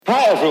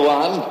Hi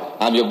everyone,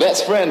 I'm your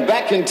best friend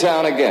back in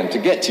town again to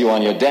get you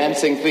on your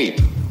dancing feet.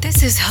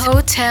 This is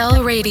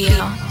Hotel Radio.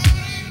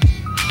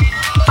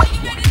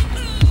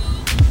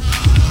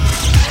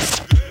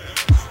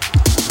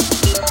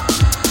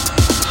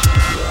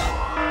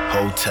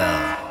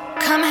 Hotel.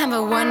 Come have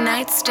a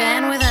one-night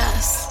stand with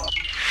us.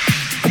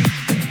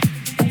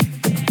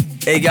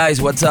 Hey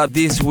guys, what's up?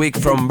 This week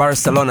from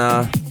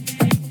Barcelona,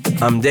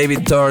 I'm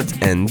David Tort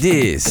and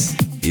this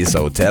is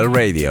Hotel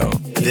Radio.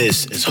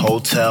 This is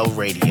Hotel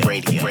Radio.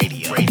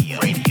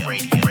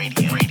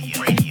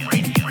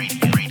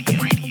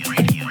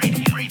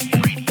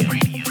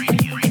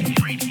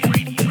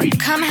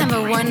 Come have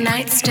a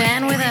one-night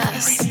stand with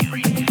us.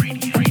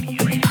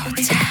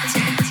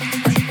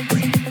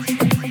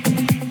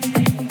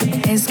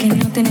 Es que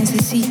no te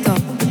necesito,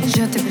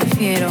 yo te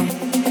prefiero.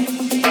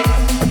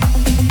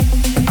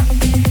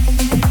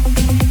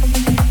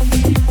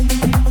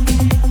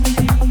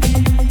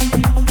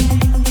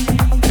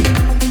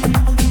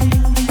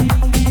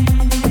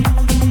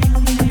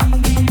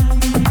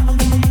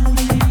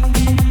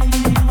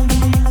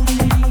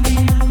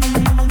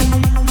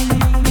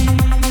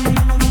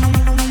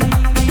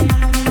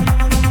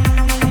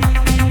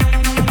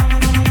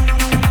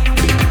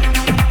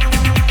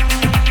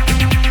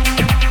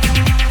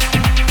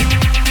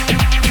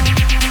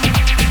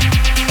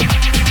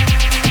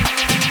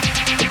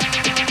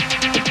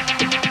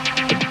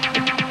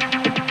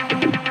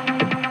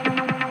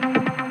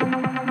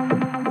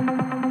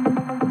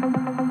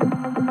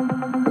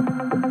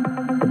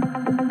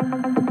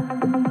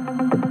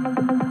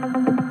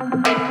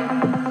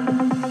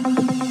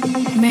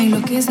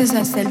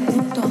 Hasta el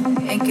punto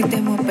en que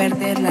temo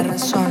perder la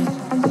razón,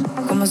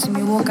 como si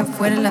mi boca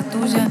fuera la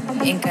tuya,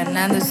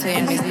 encarnándose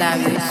en mis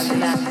labios.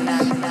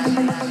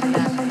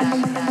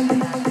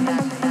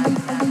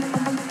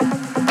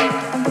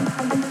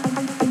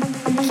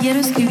 Quiero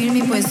escribir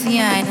mi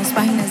poesía en las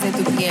páginas de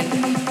tu piel,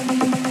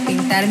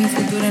 pintar mi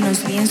futuro en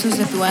los lienzos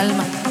de tu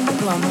alma.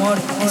 Tu amor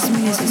es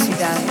mi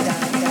necesidad.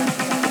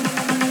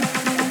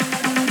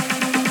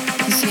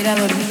 Quisiera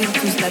dormir en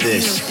tus latidos.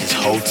 This is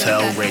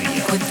Hotel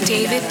Radio. With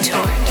David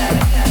Tort.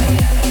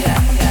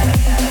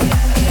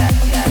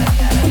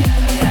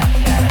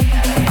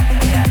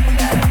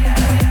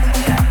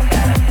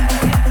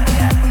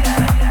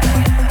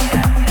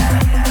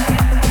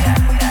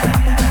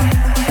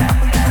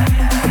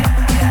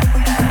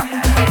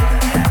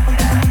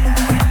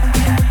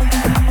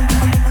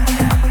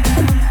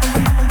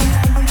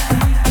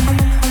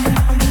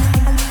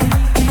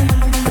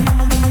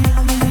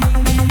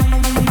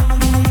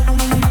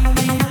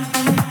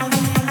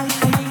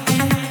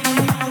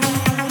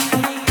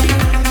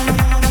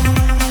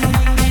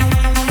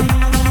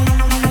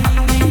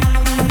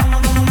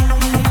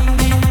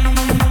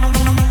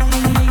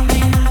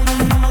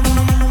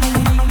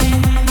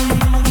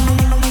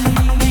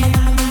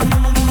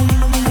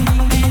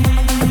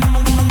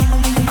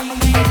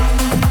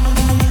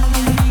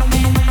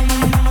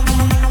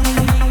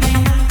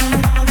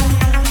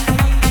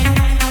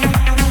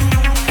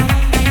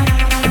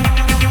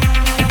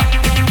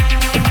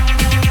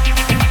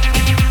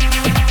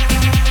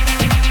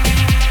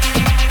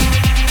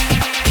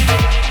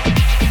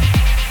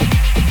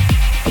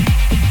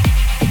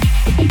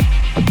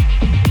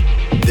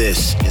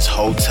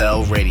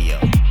 Hotel Radio.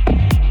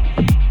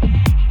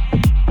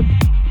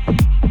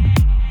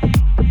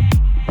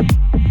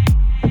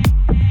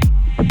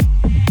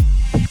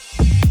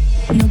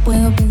 No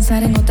puedo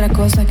pensar en otra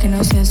cosa que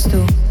no seas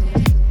tú.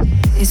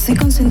 Estoy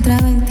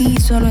concentrada en ti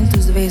y solo en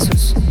tus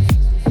besos.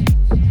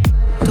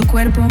 Tu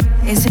cuerpo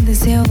es el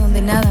deseo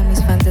donde nadan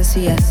mis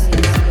fantasías.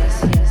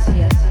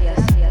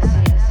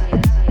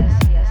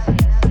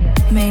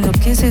 Me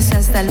enloqueces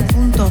hasta el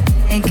punto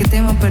en que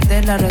temo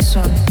perder la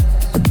razón.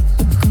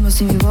 Como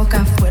si mi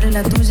boca fuera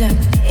la tuya,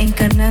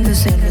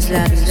 encarnándose en mis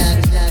labios.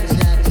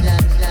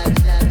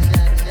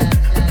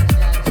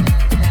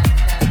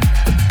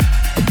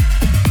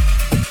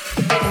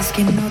 Es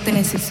que no te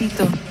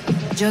necesito,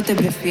 yo te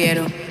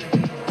prefiero.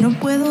 No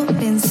puedo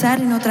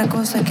pensar en otra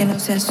cosa que no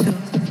seas tú.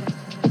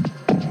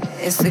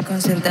 Estoy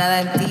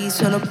concentrada en ti y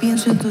solo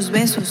pienso en tus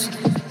besos.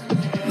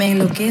 Me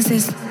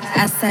enloqueces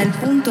hasta el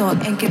punto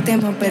en que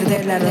temo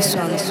perder la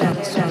razón.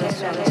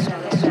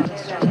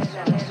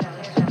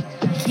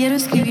 Quiero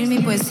escribir mi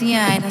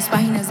poesía en las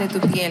páginas de tu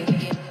piel,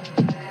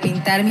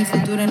 pintar mi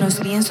futuro en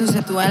los lienzos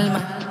de tu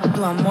alma.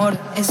 Tu amor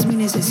es mi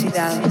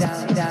necesidad.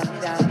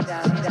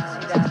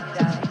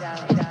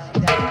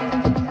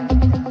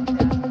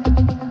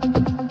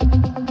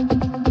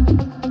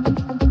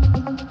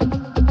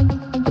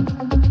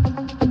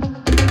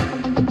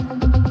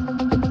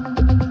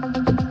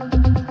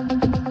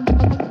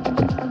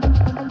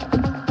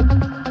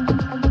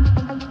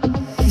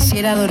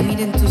 Quisiera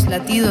dormir en tus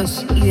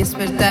latidos y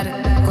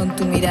despertar con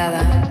tu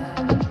mirada.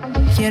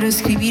 Quiero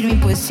escribir mi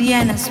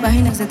poesía en las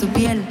páginas de tu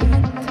piel,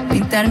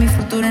 pintar mi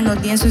futuro en los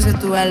lienzos de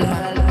tu alma.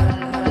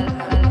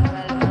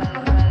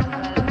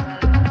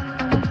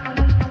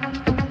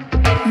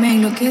 Me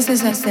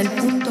enloqueces hasta el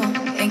punto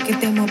en que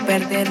temo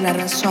perder la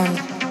razón,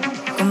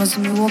 como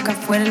si mi boca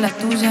fuera la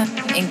tuya,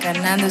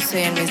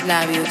 encarnándose en mis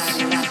labios.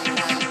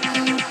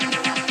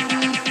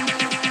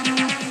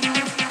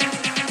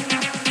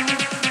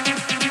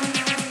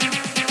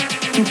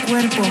 Tu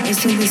cuerpo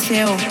es el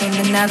deseo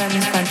donde nadan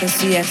mis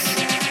fantasías.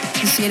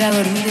 Quisiera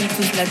dormir en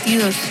tus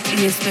latidos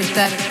y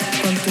despertar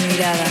con tu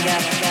mirada.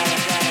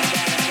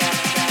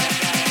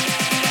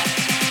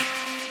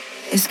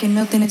 Es que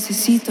no te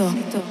necesito,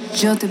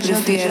 yo te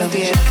prefiero.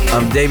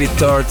 I'm David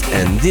Tort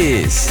and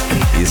this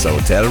is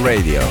Hotel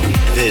Radio.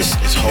 This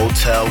is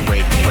Hotel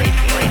Radio.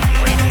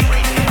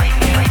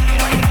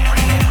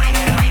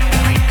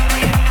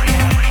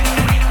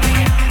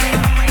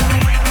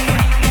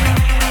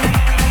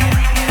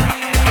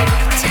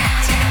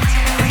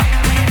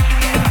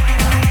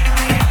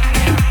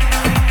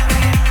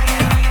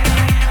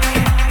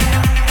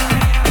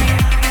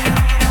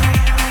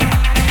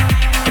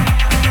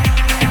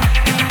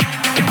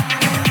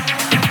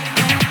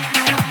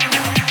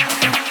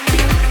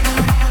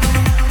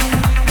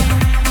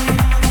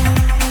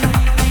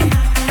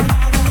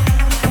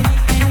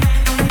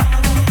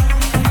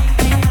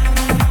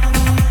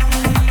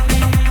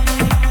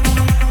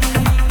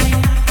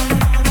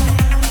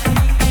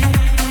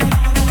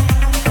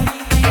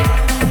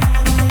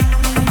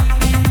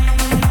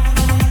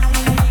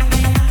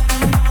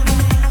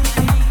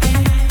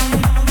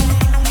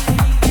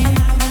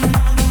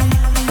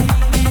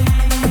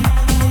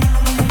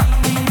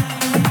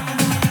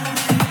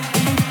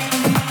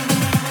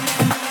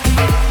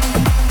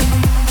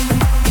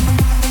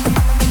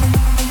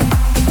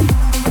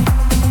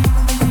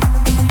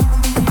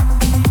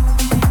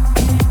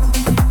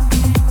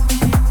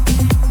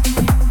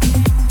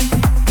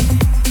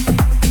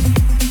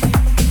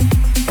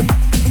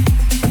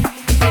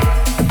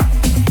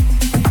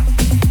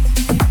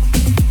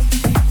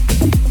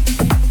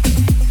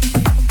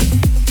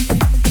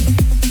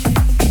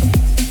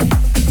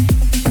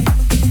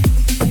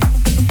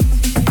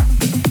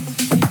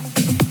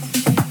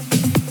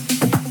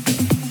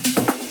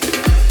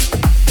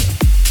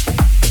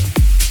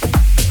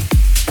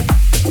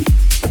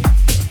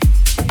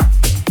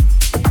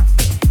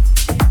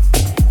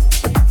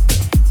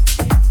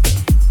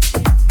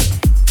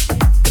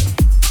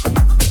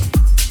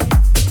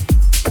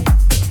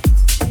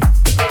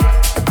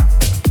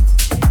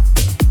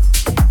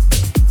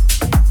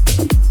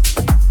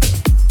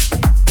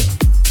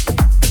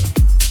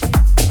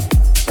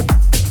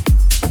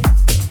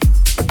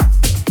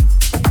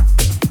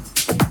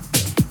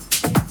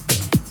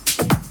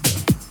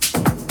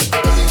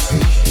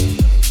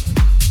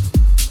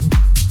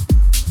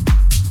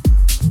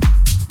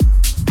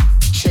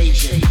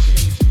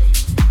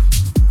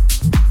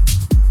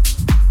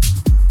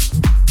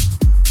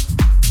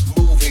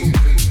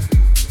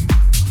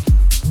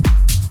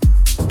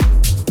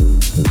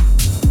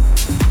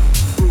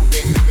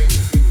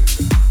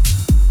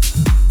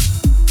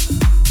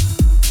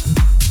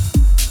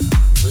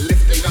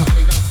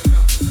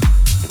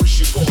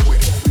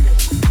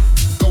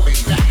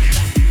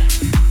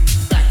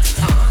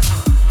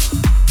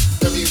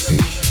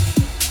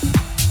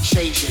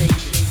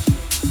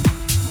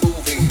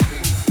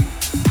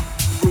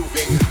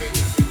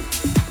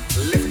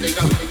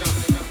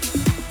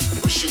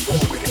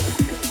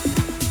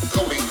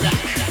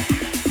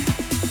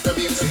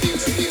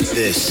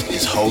 This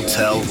is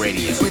Hotel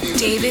Radio with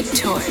David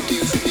Tort.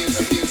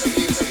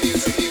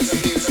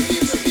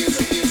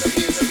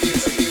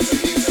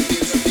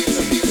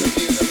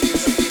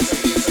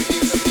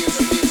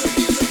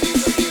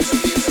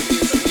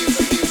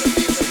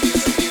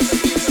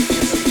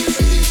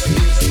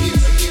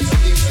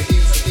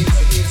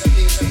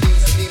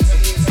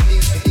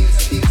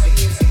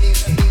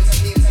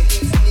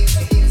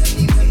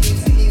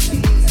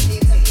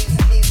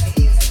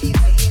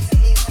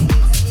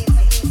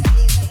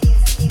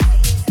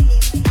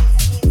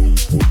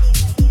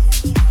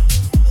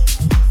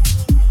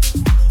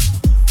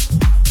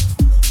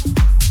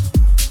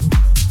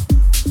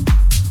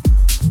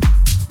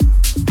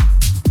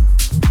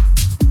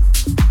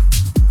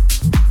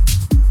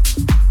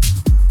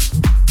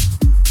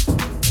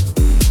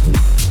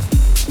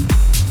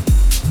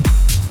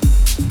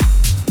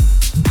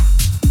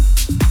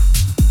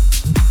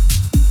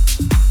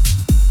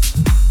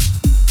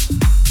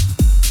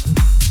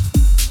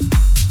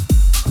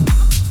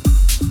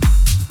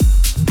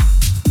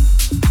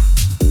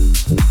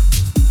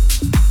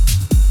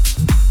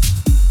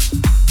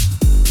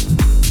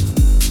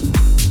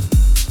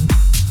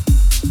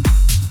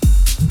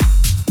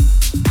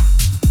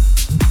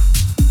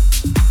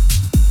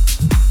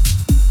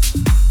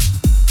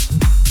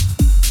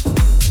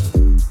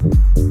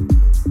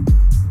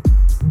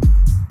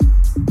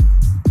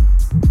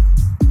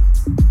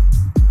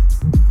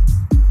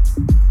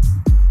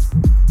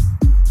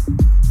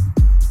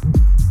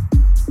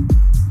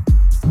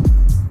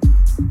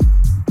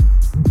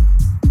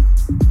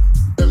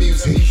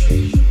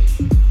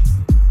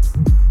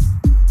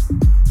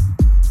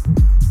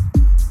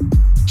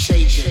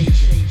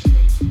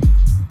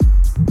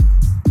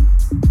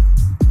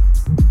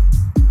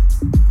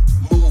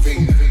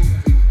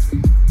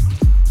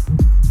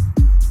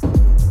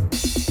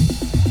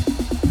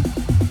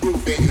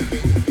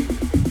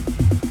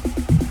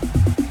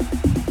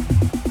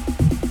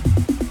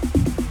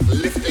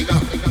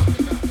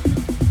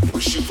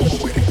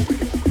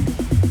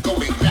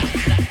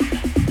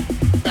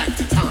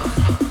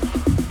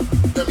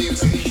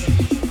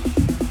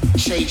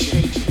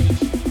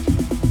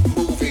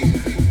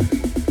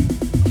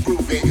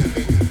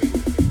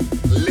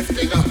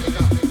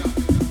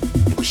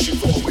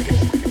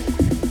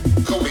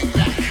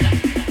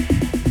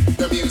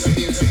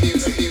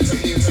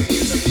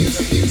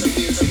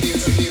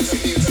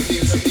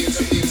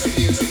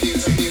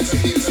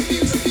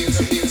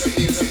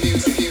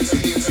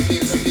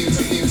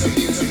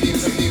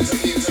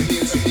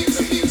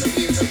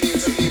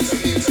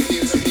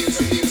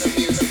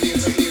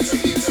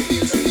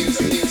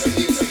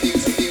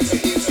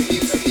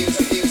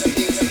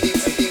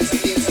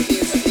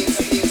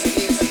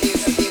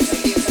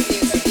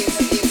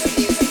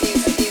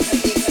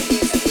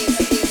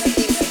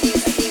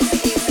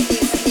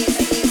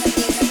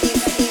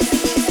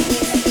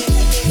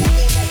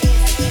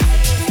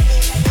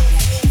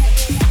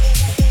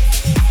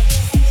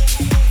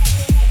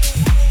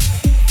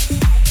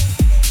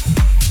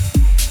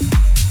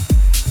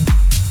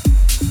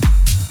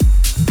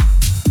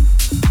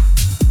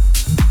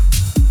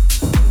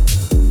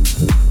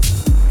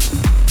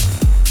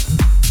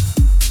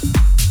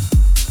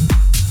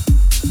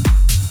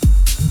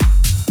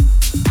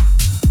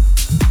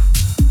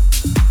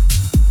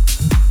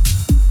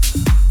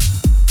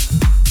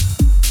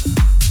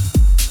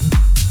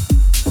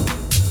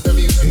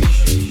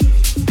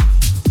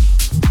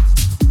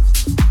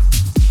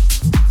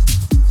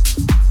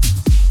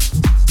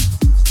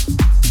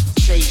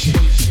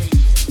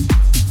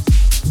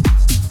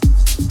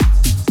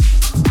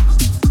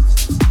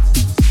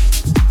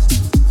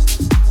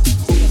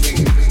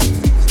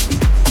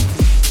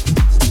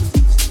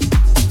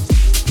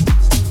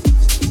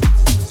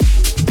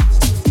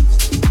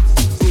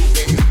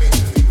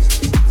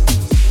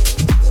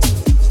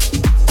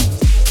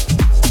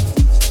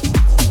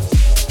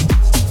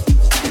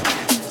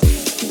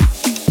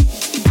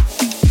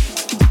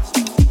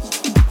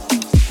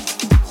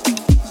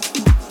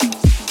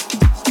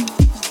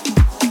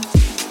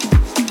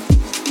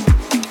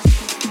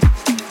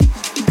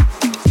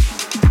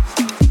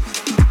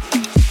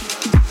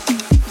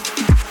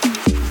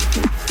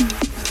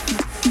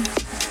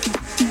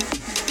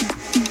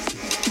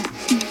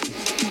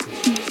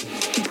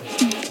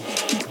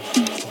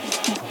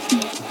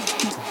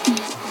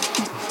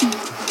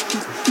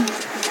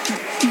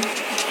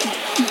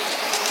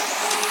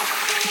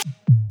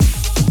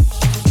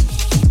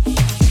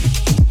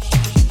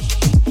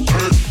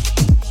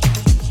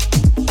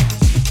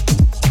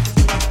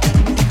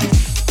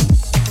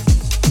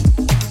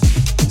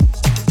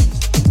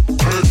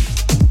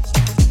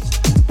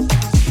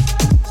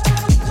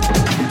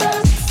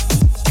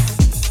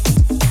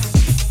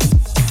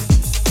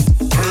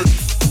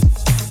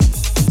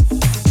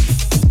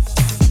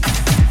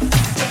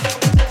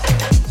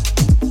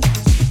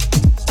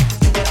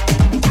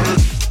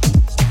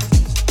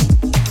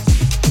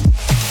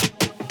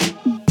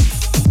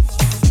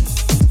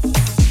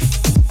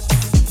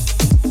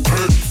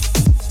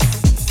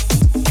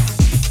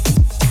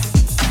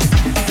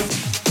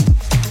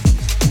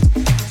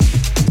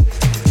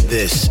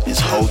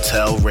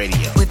 Hotel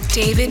Radio with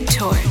David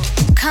Tort.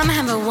 Come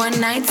have a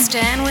one-night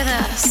stand with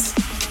us.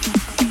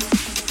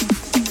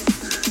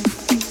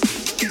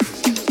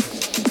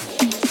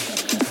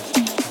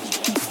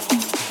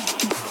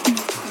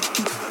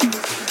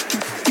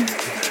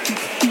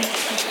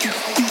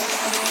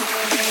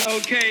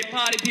 Okay,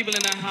 party people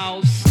in the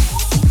house.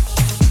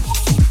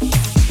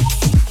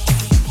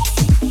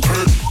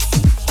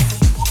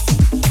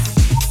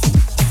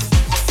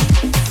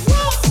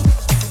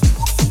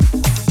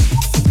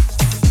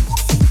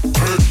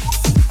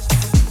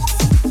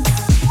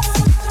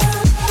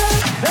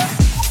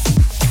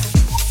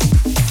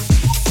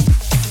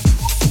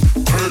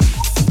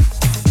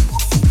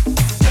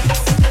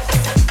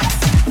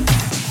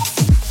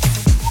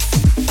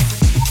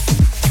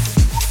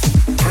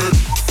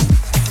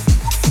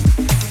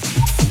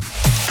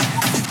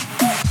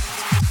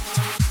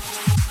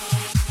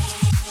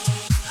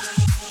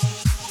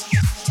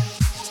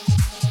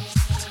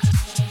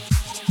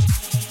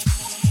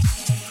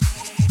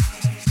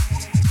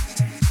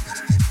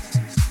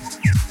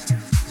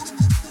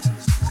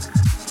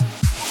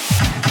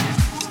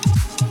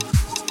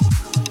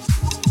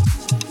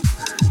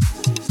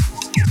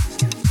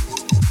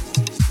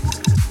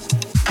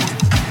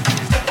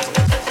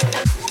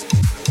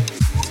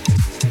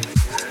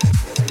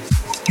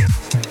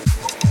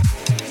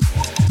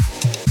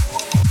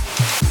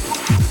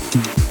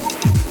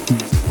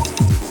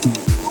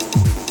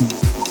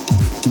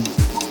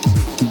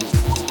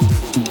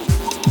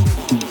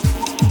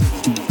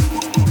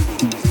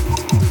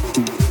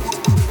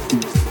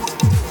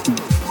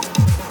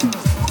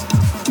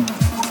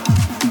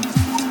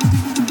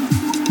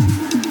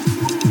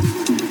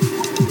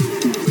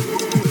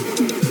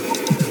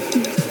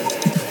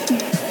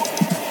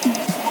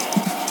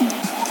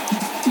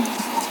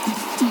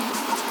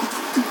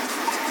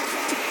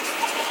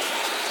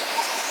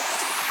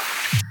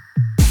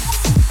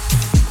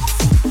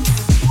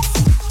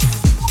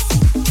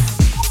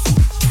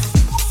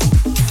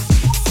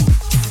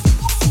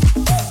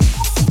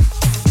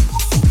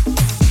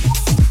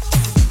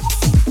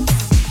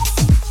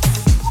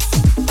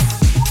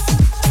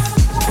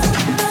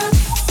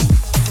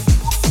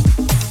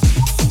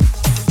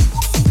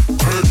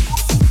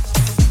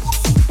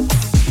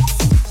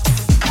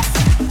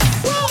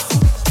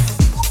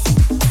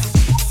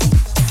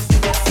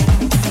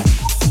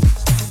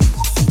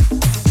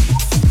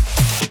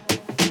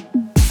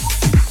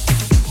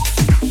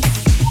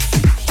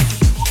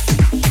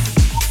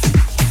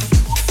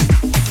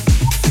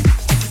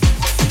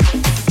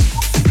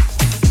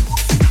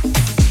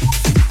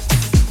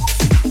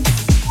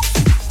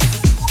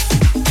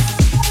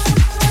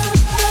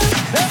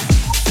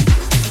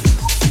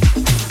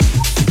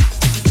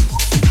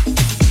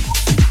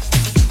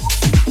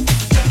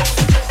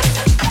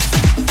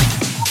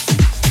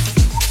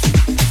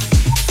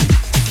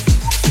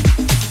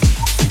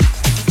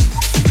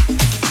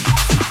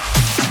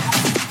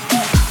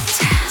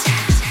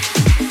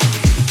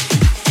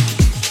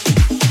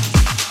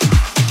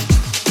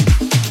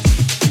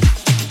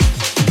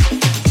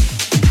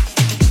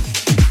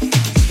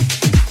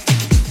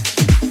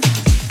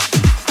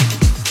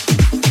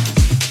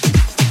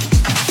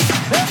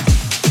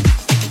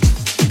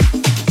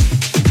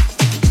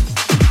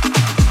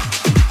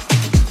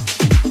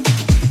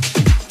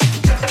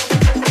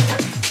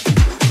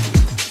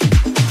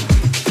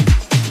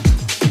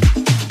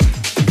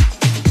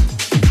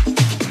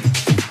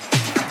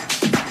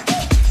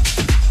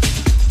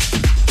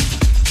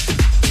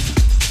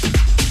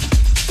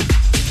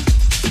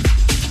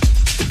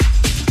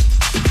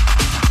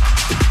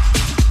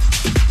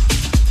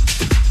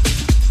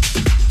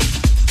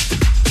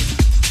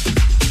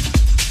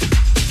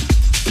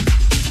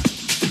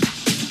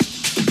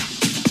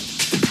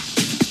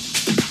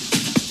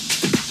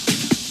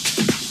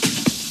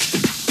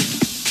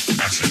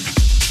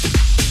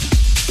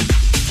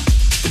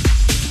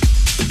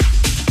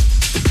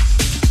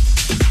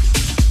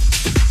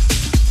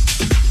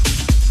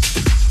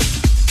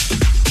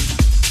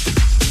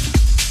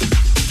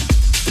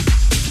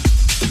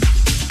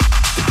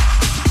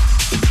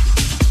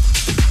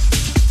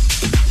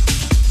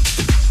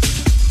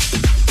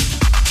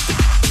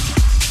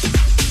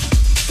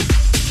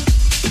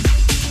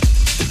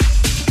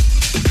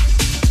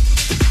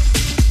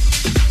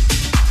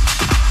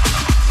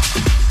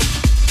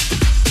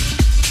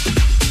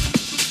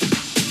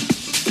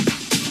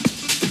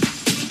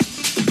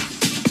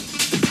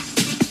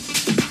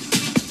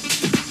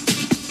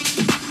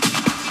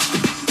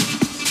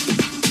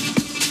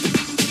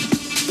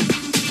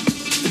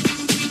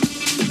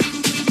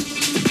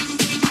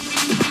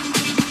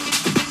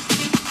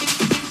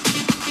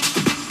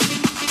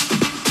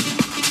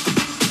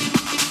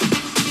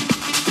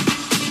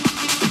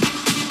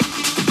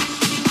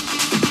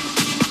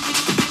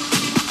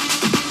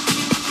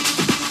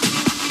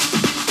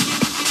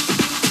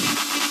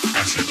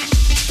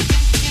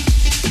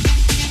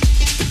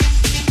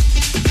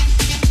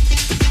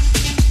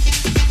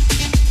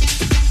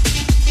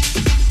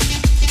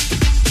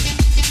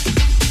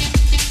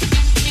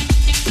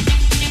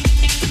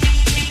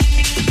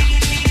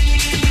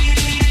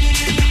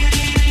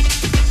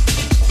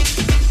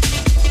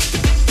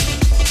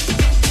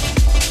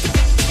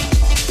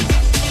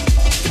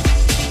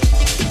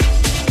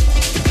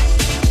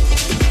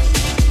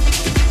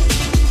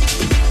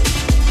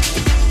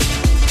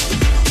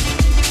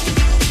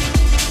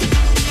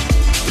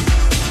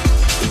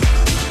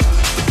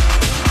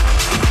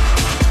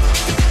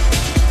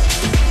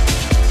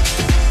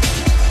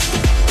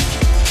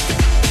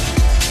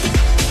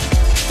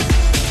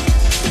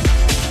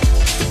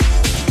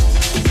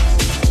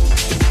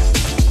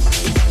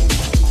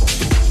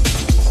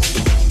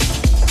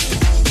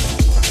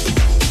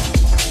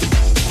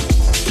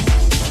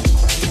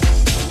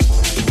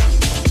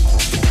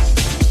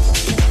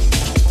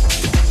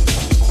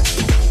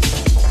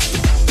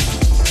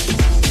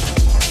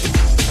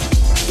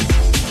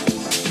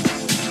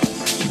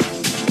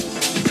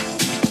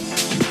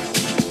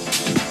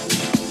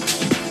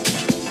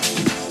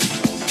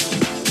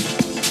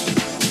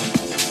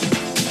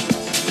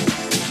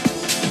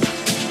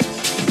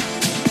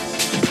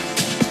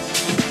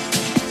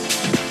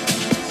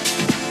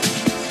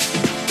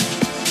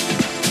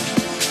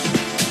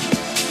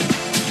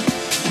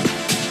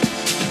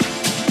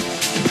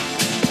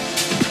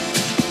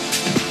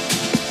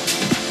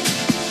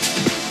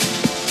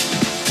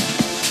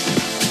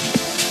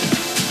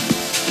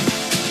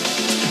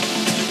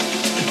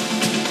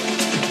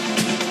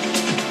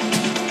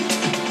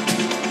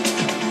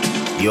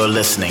 You're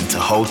listening to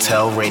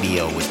Hotel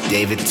Radio with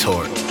David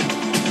Tort.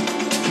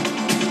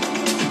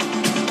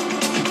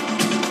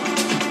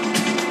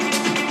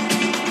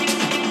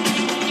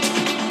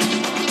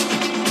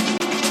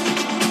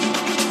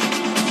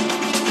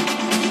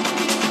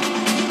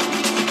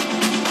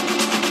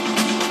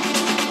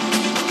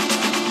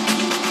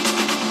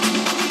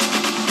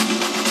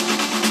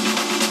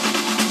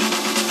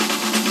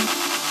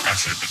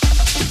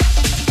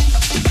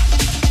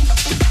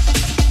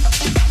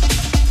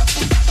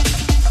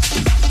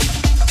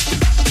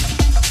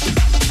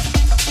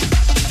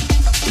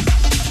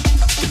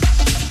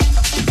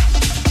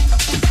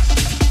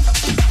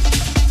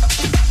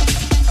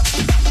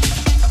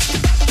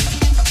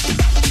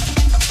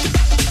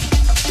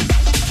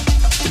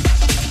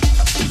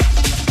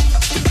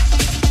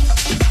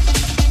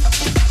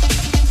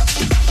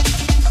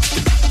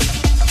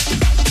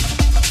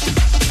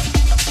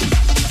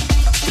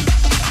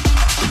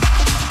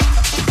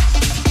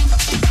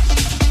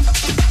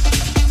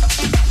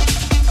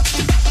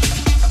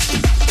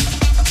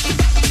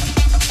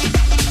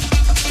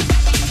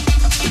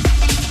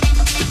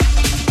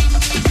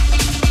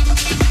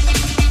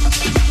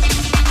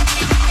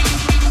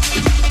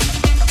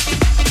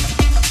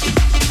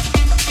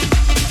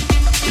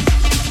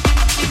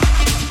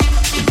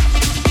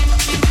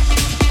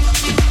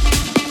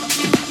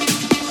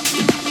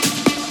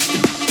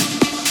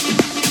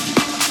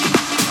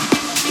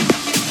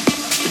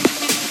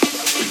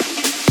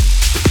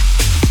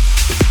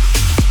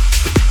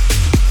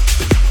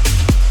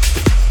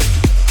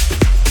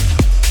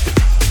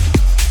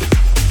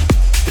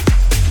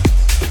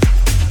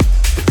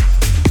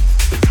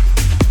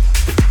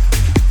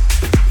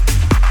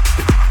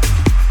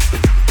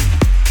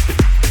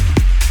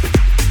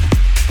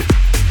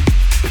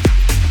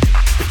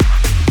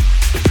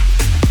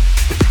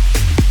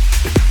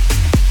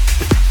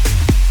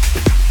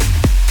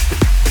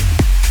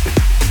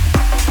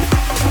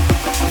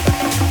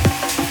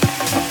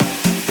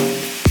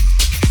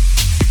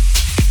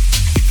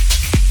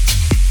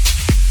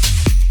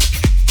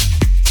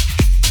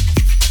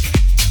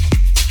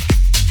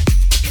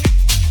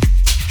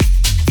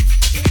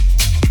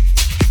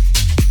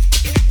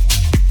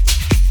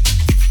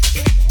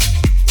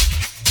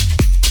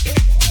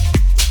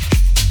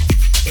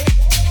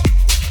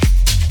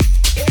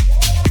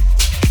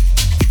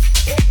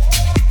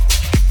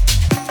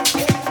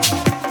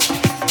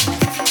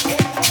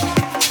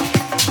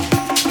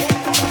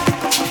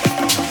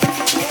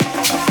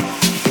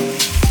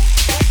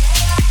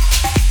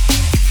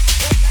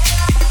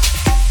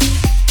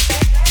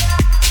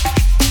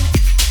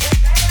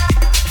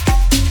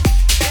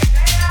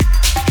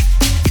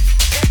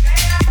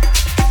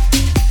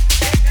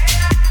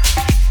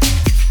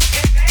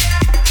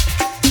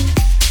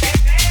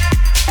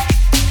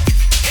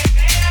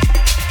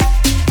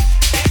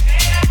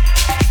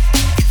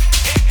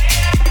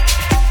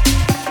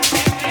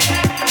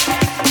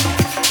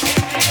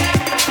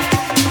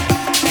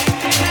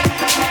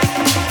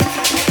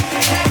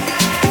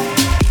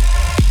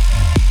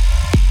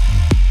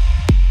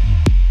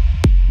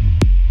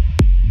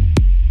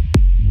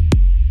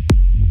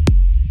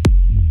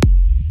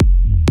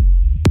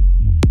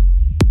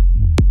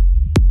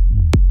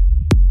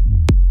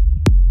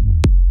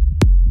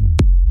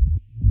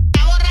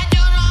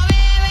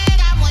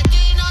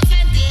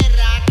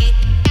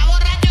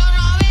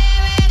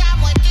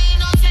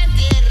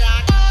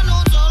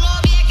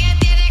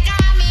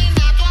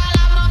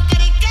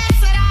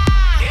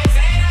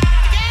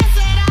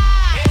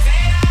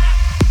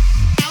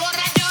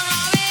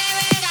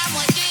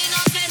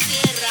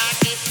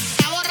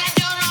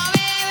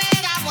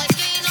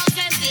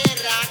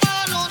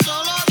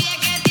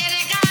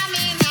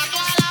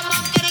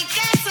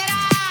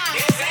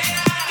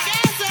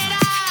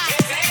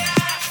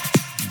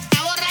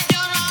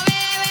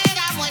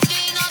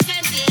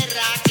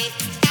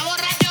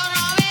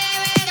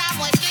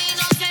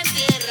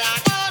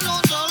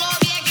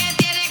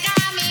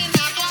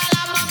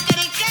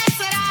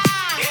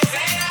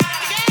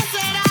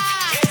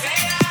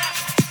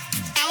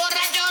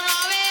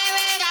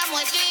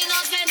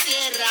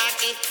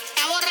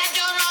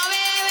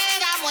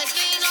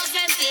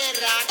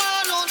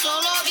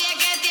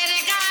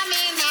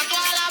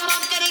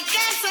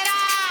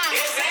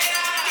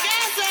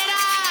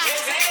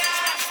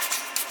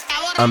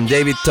 I'm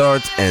David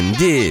Tort, and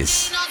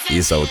this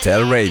is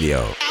Hotel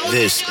Radio.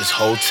 This is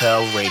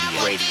Hotel Radio.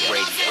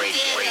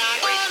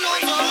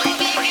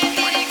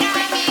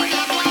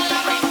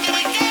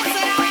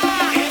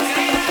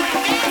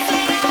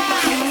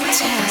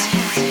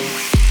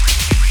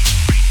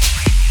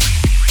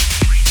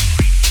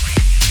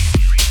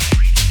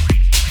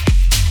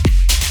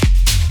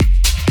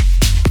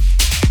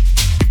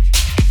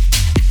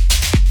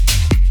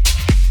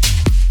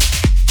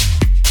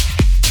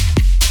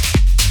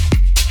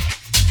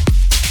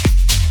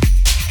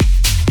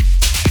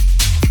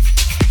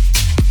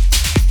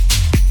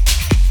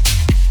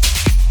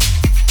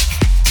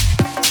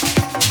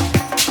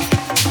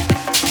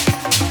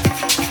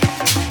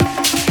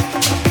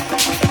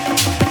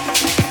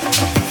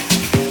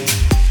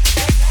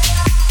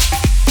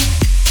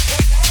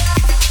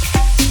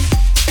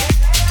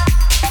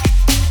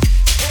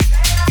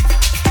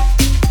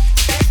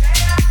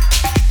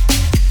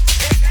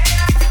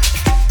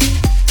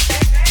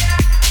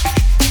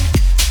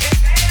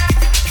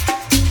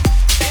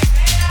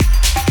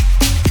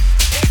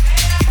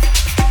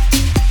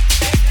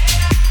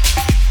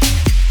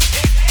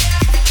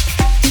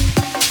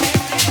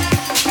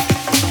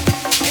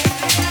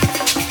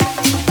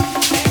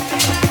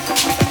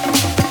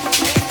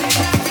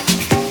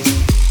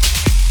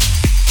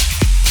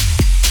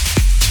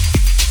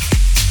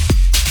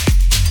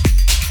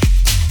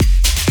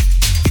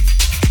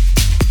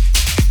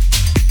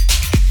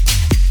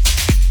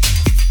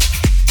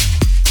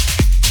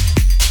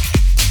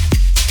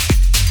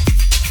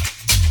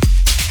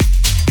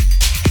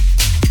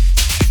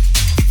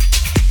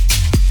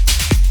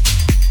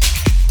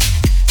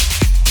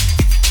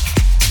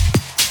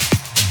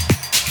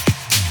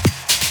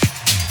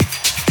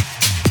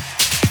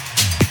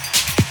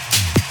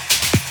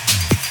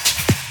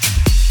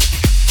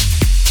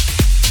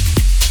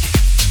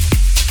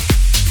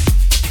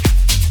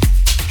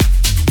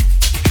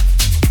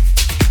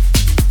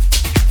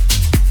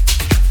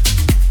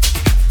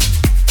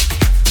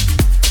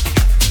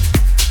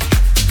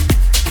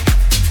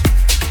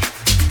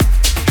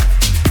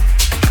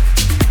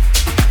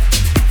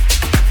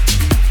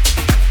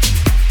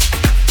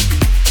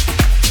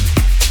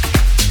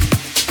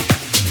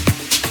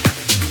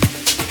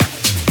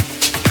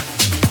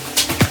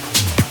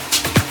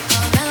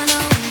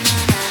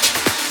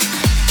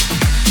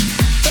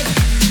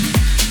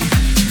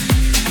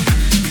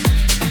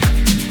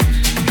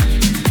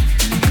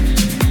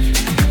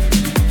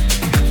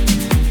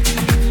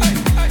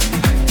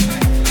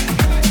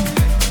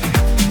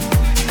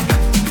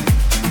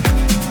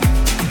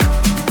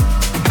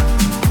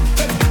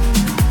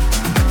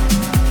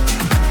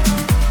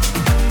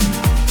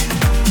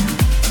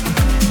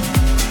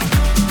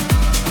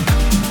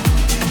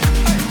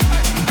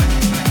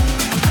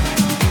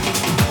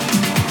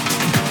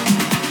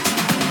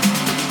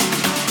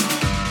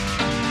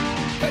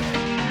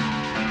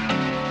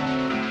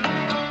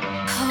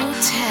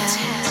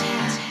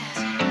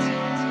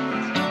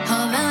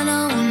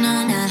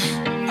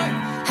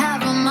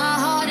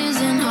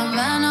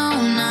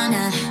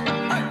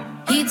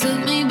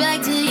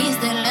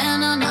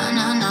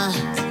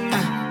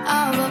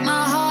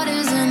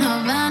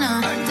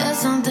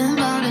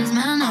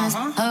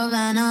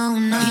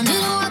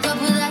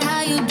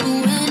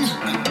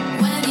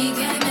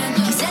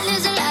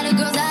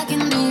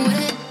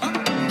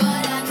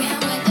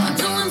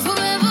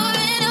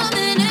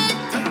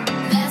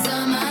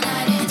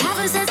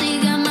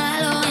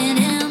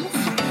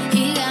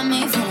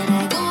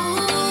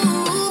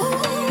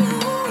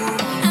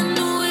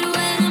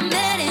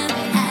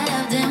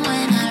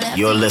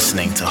 You're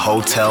listening to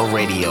Hotel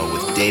Radio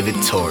with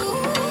David Tort.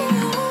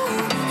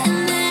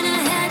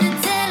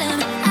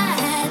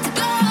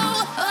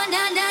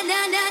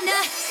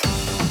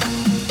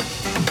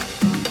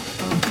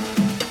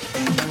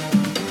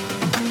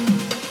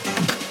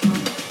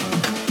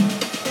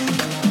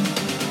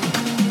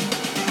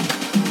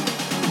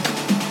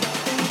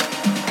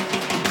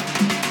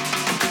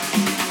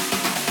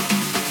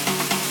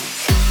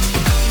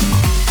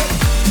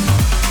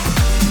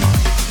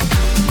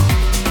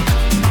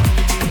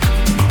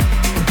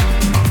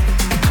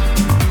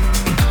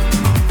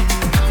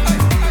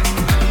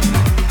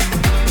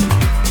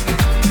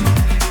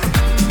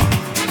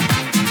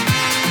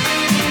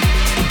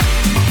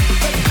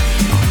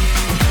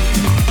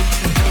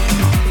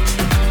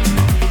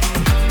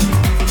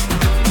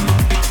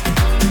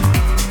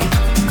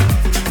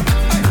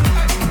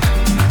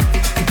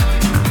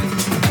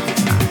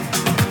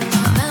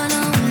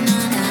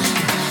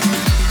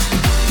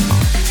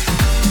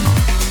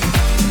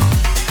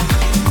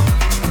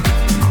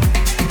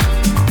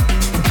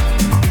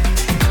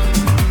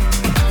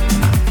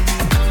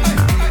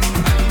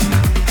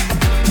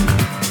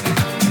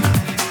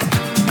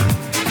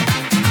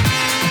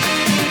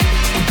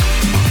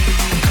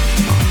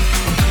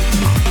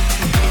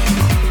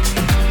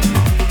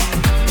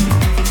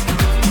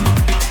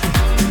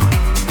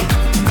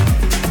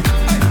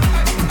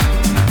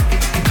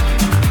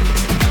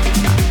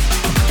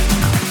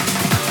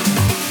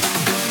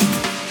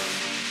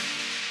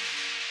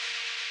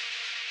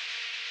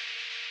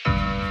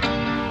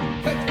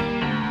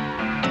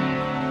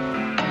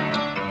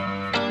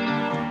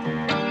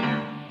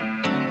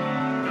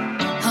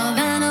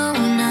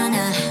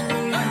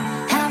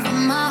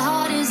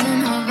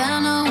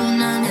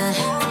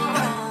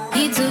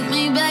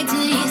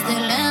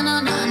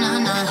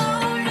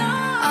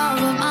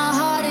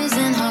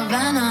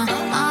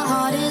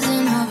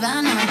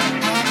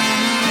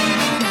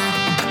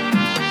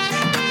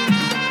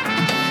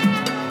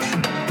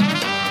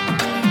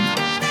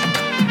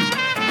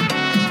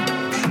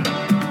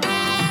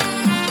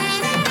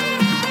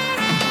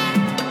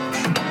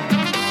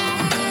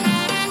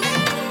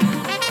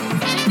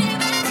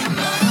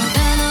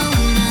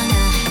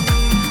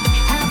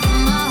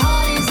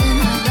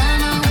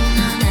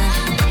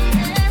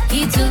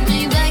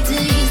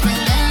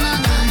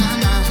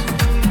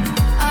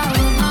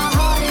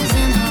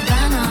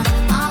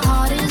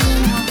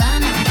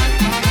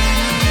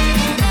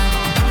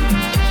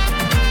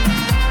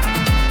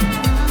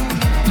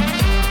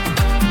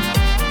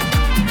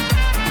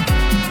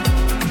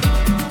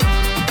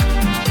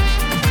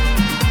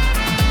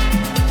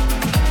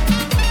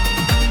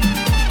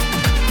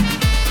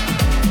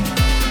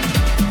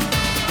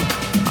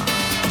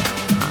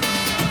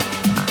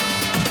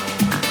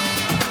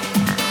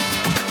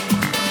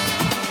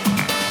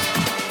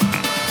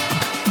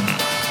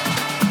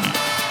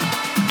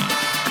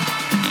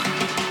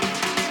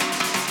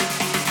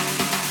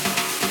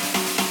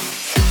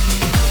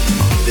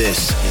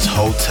 This is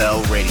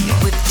Hotel Radio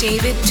with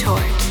David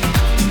Tort.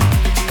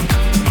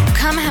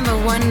 Come have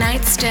a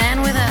one-night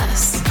stand with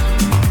us.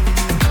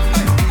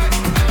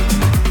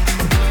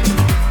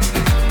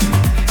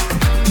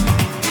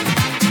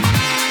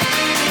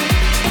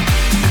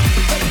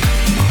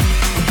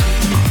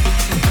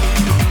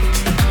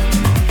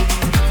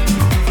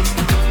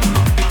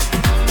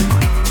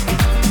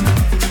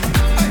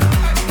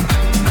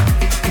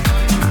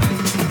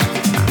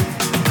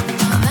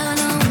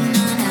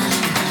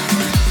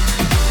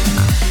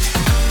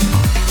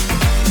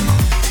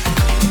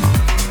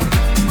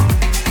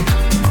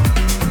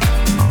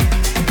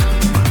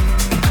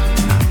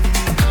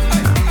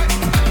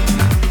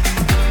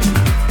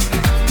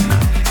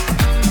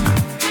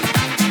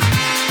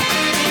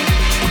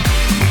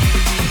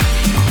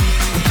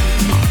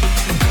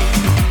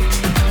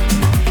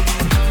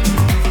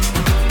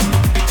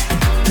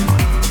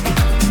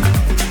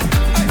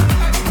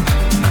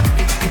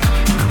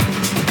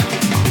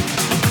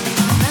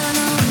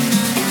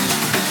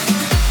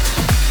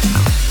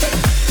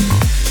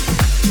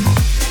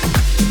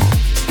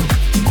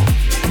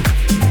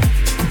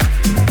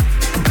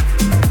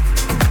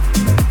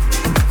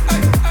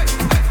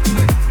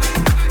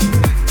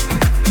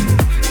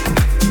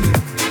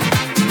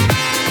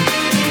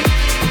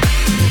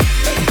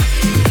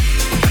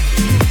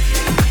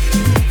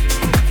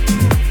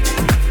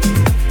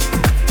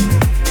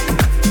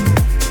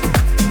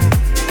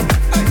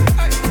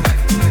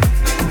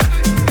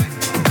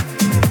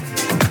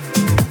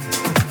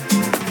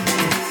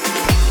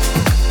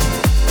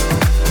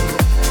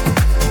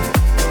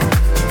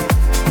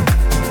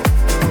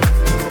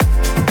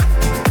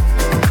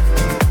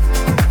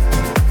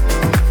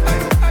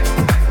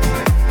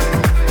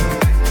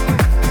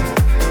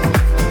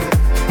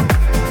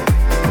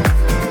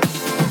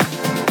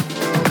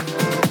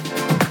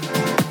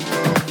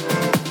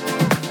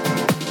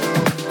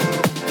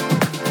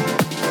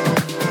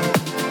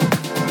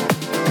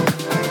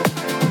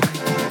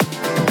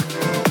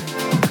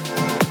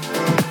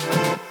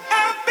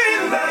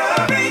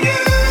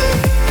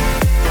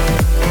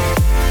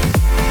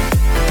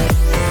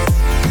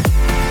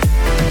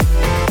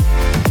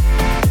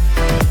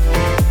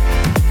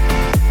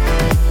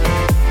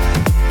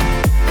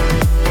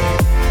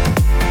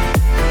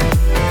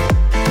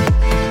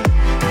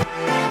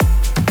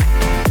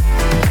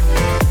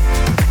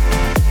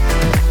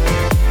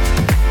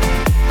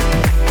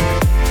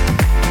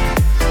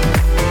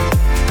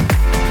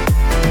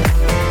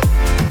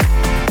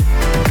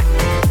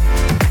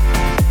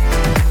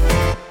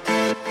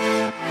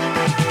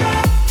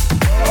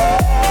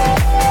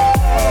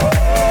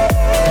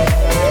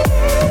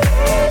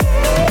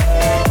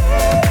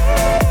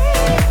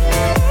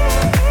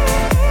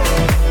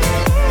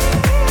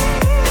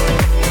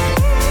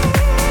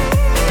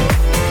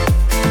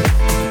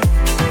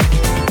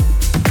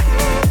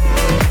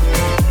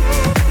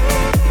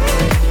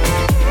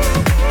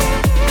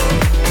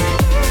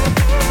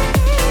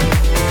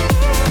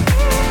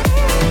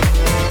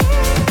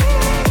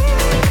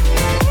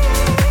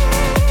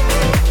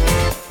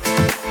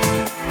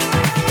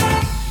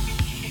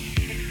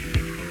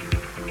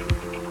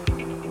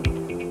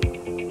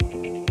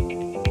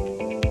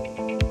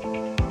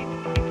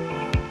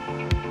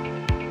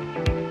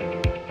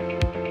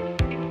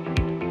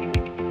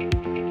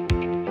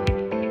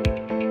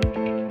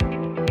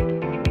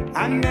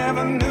 I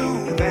never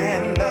knew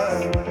that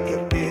love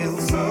could feel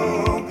so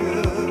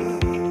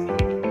good.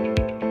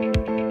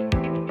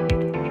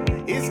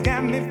 It's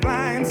got me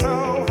flying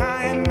so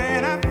high, and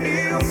man, I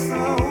feel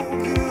so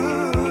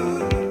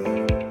good.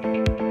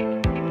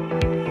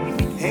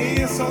 Hey,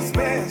 you're so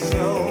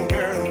special,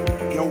 girl.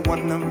 You're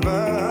one of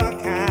a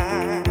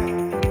kind.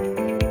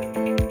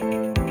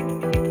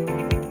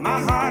 My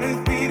heart is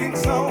beating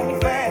so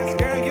fast,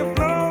 girl. You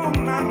blow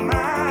my mind.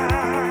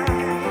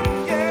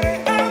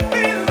 Yeah, I've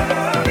been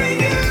loving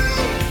you.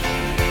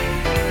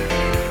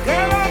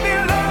 Girl, I've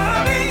been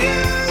loving you.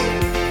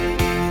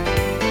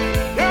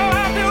 Girl,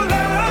 I've been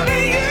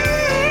loving you.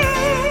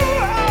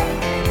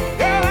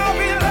 Girl, I've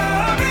been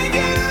loving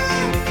you.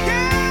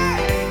 Yeah,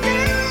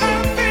 yeah,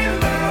 I've been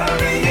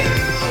loving you.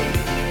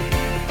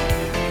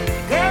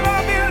 Girl,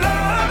 I've been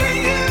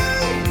loving you.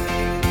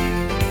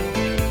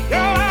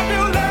 Girl, I've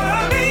been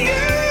loving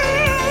you.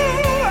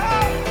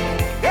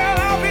 Girl,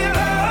 I'll be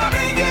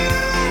loving you.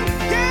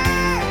 Yeah,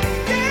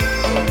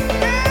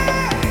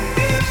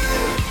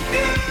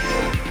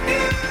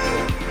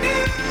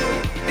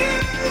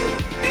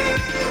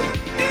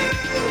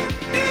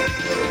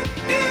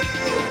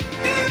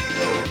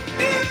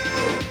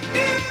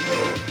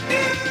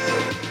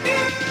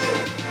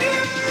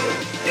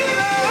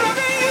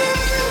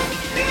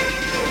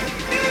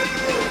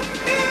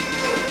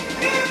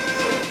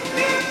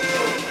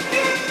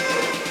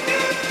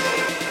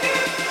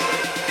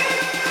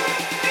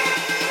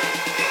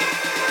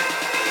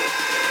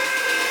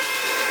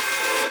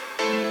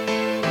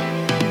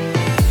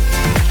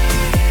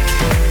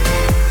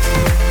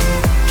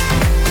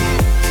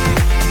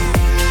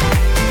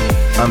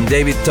 I'm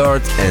David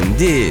Tort, and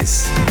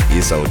this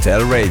is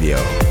Hotel Radio.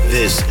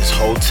 This is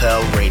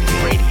Hotel Radio.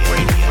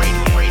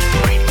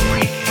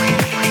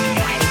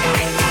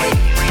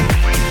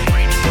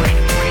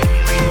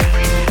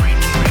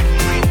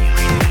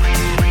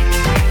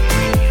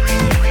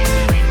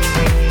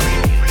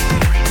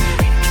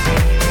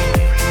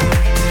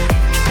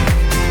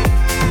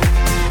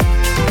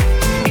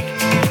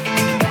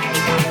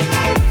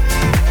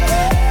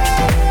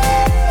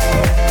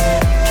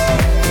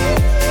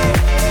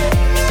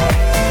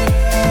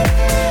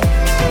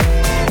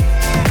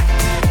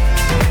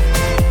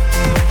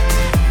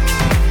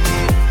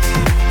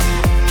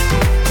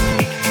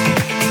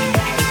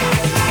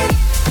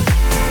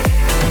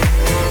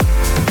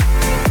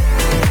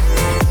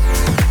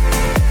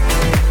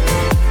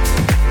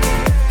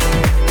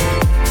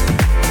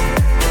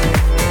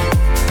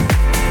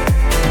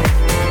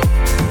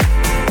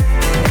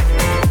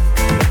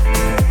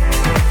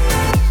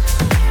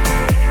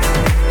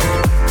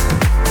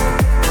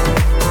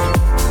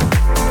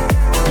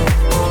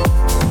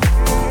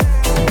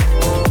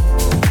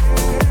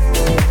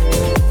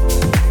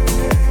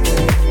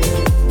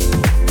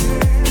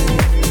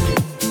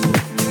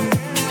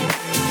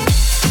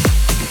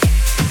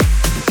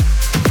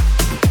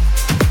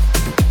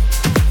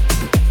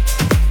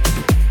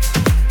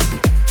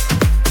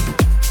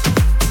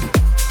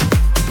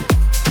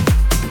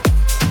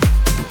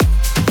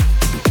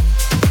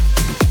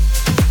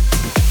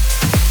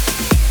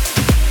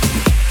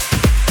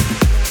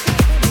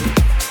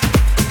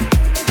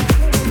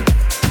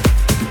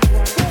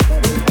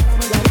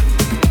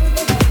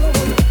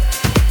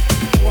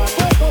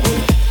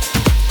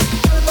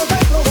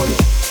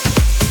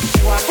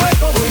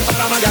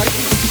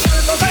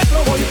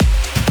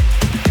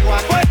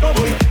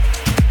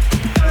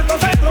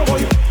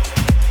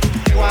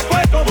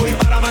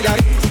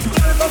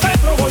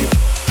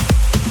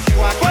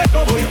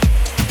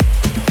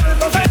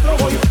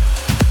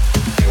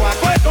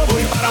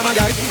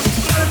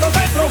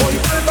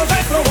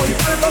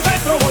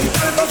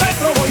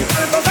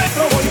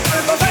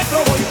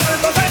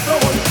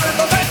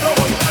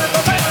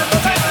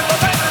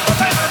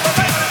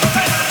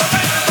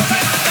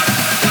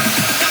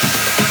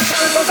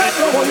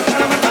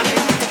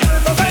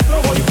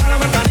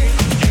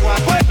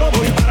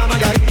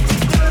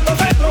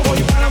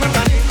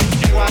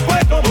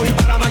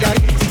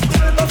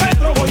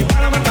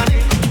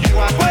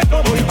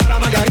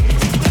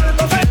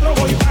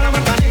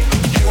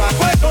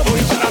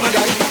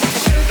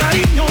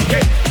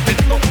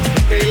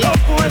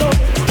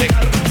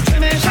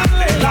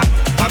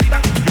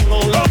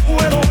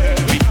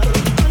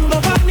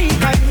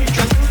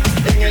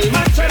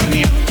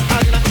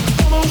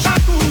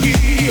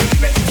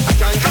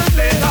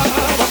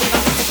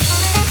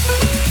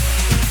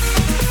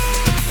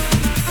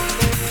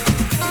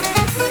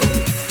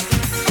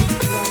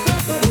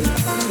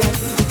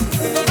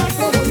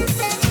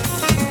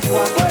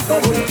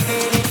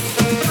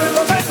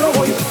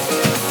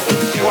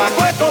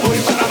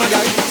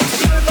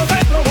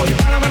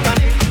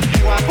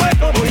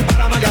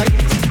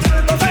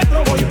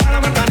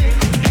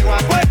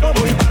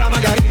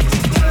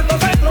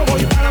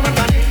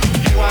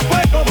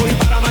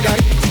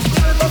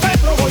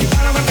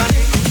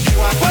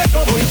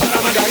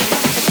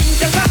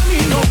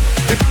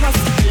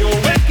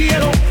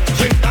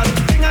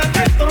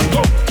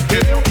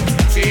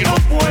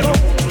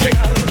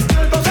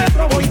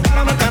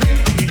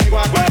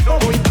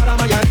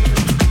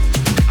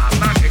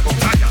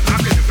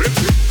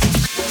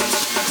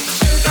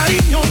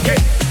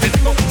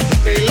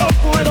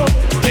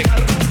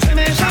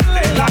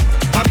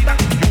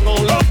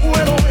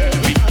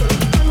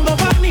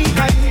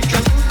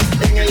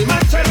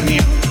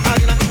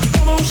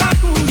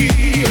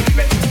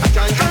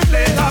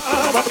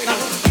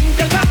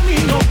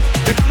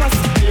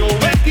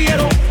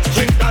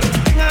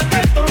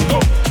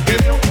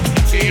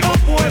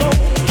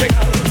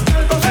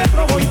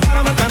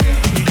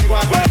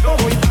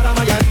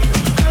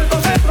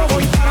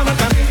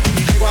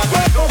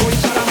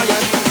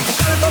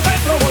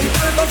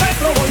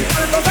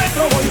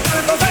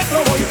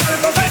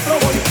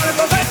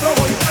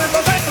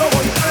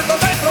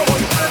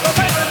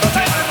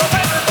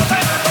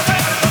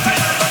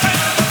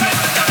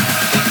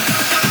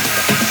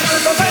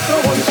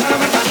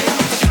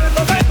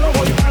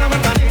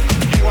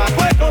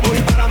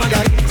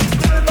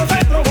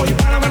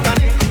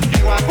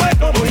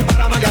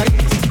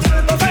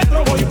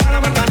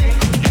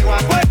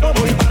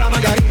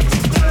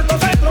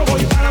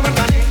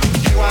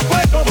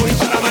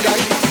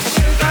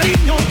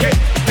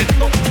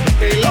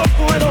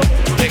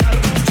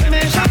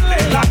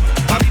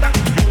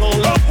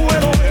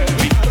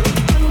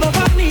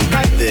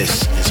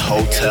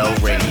 Hotel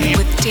Radio.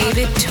 With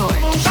David Tort.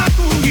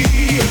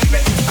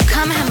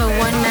 Come have a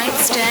one-night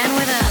stand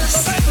with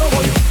us.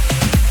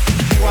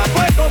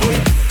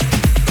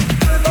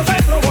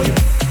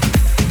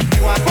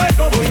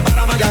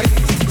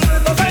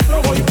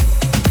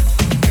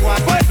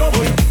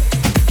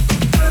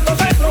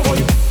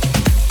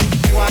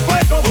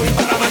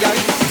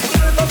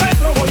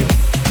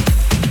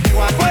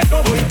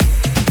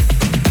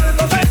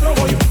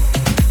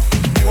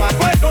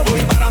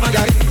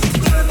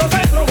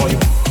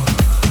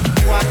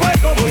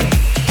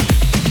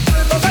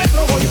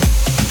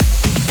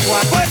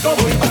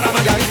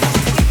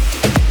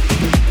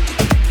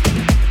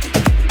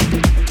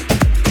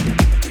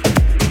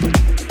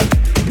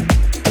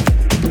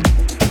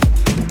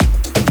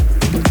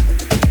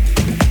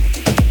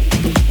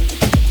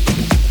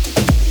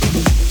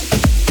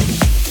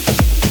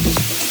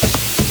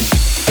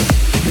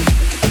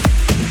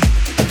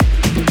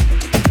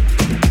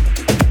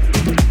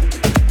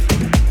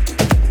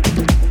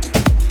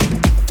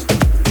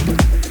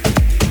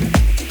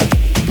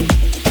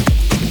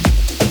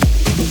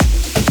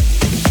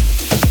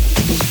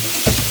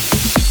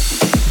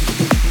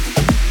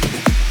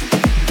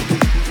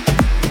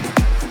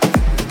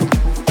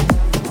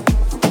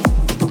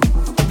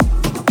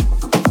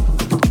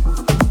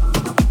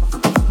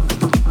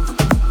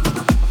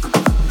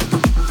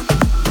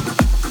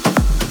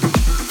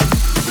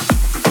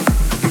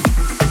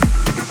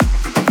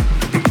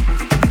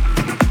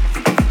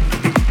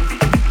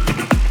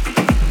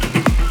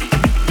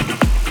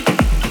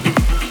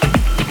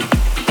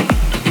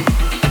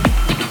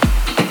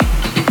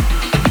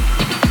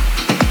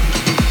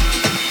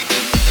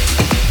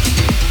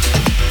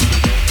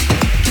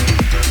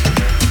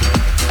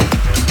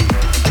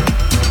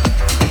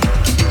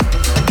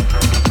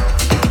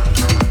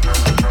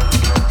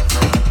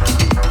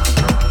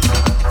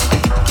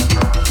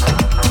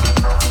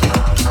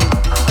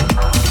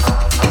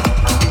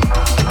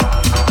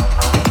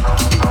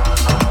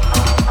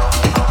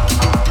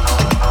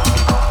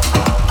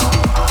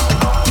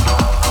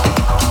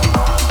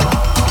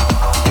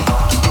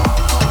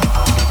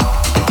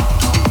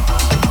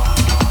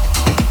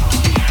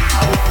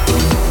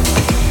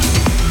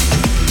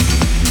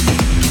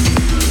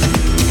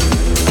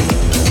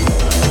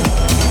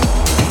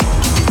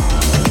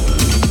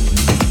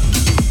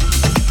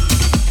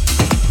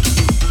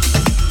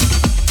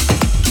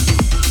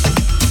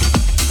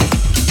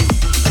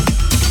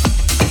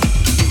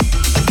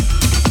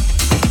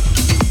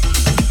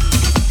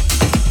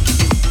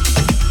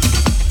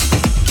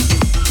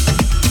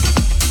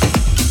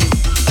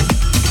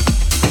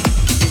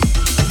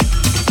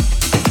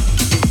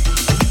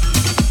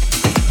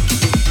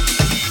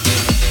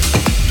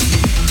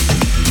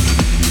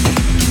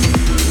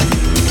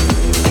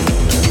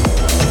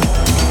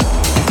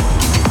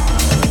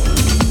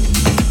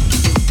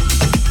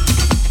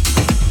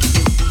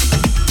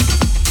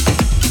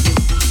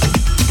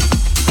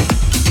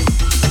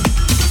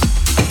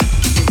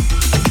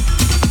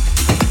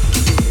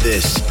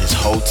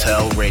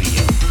 Hotel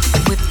Radio.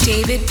 With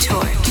David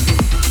Tort.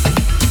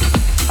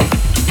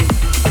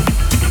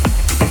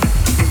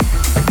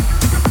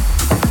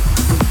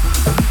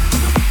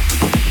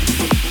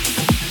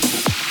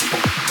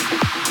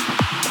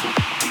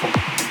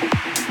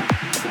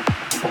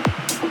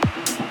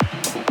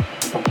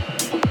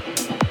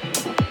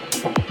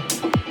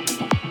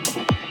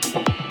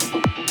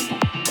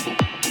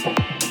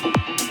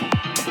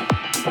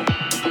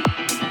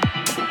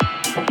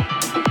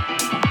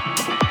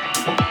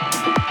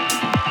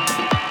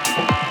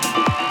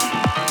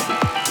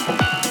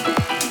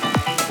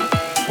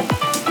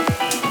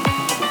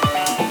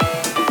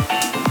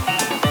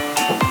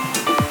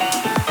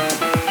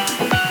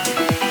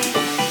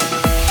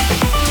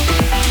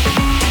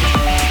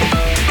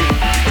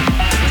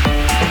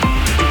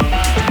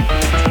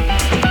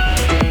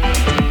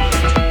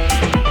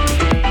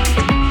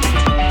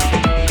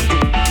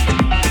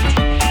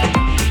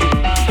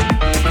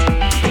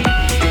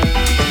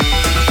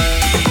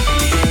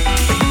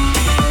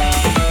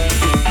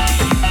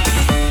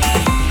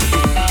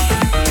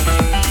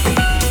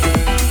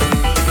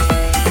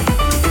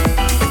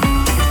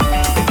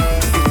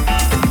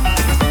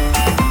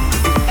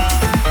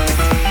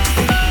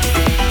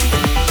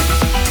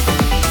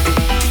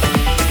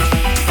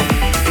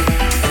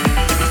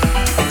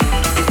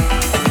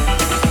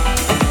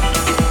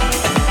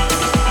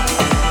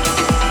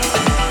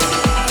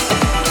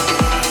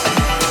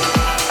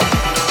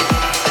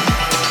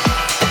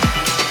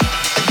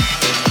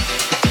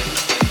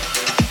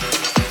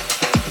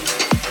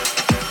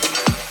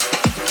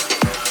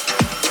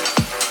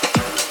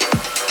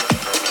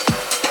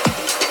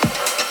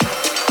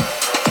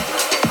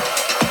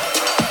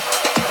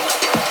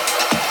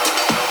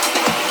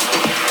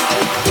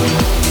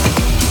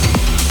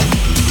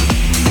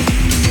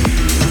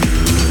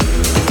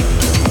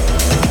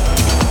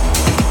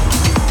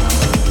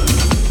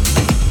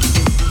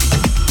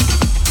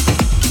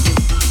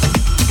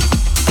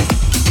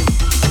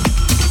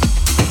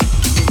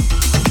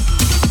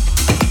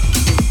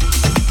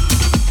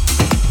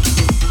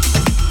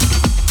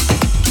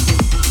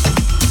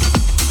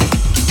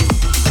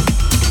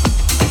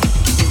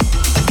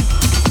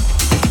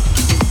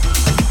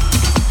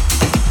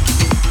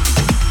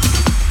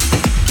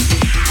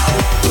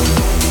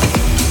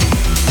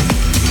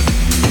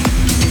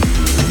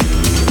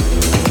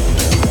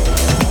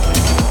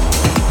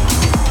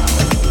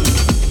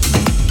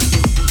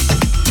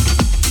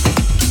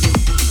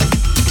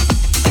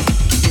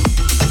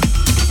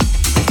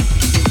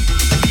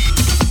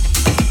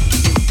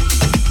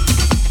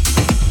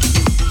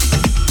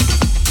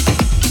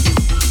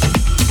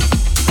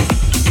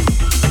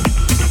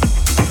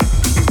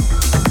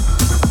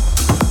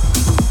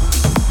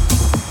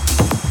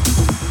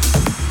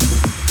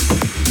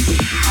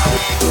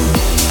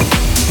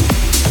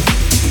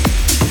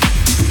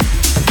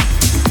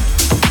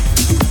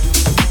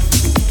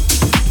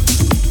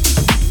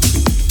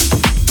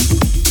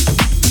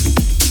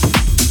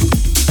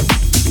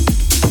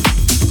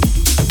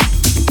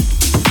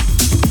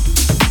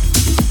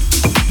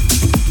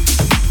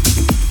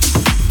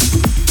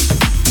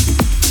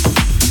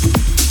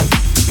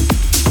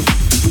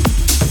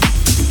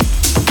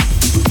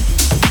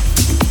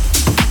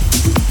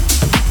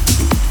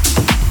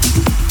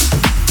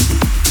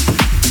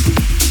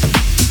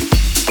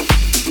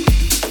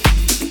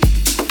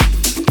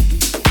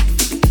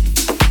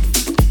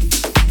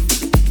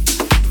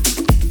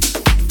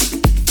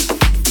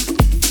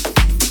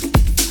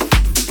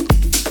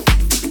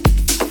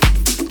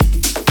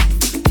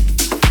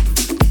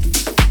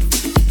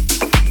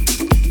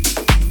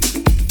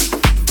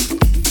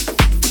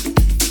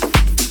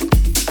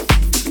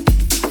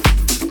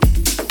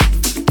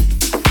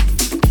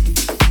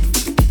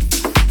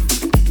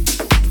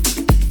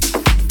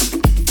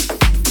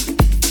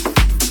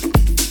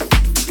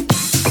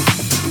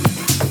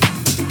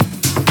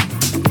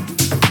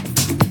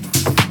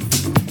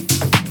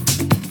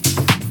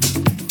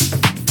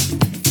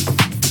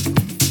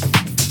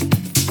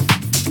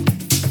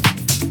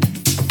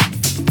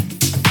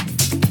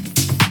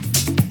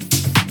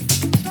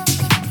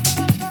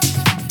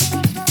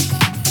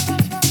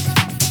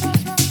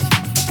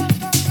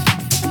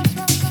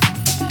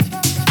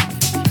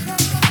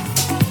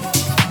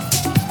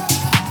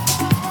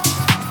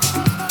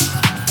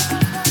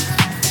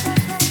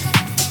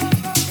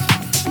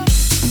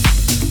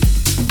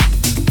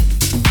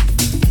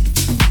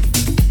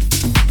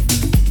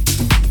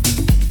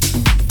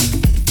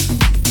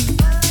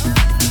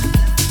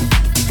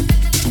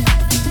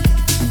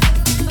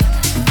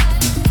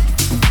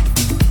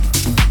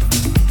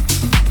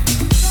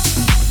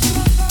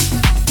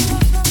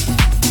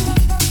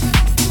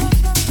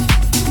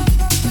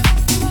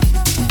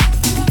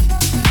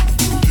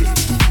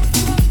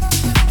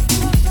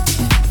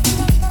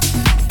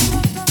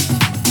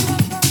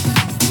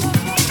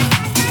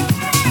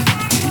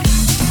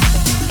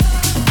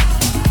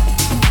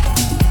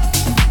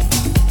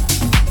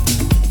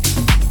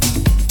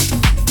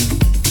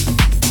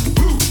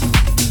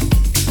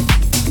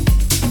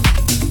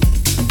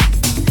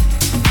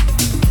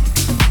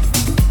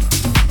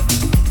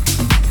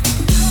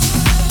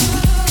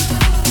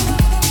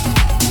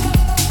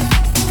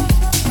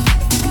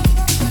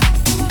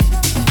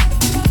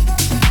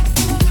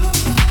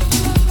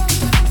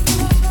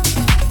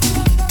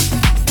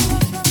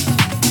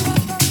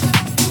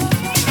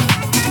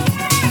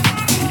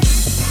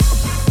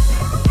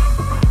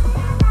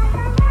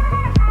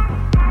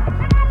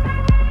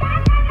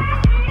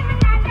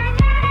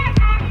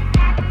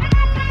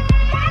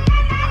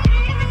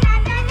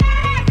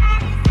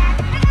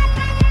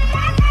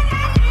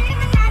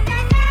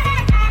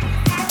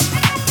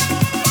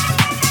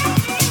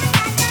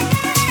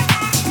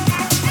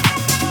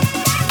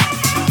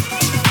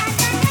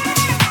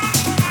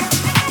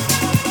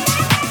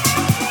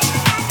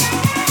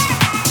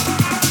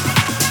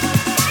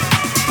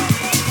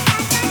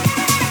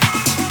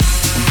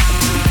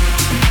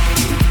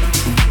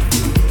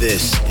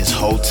 This is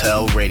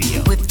Hotel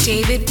Radio with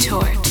David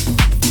Tort.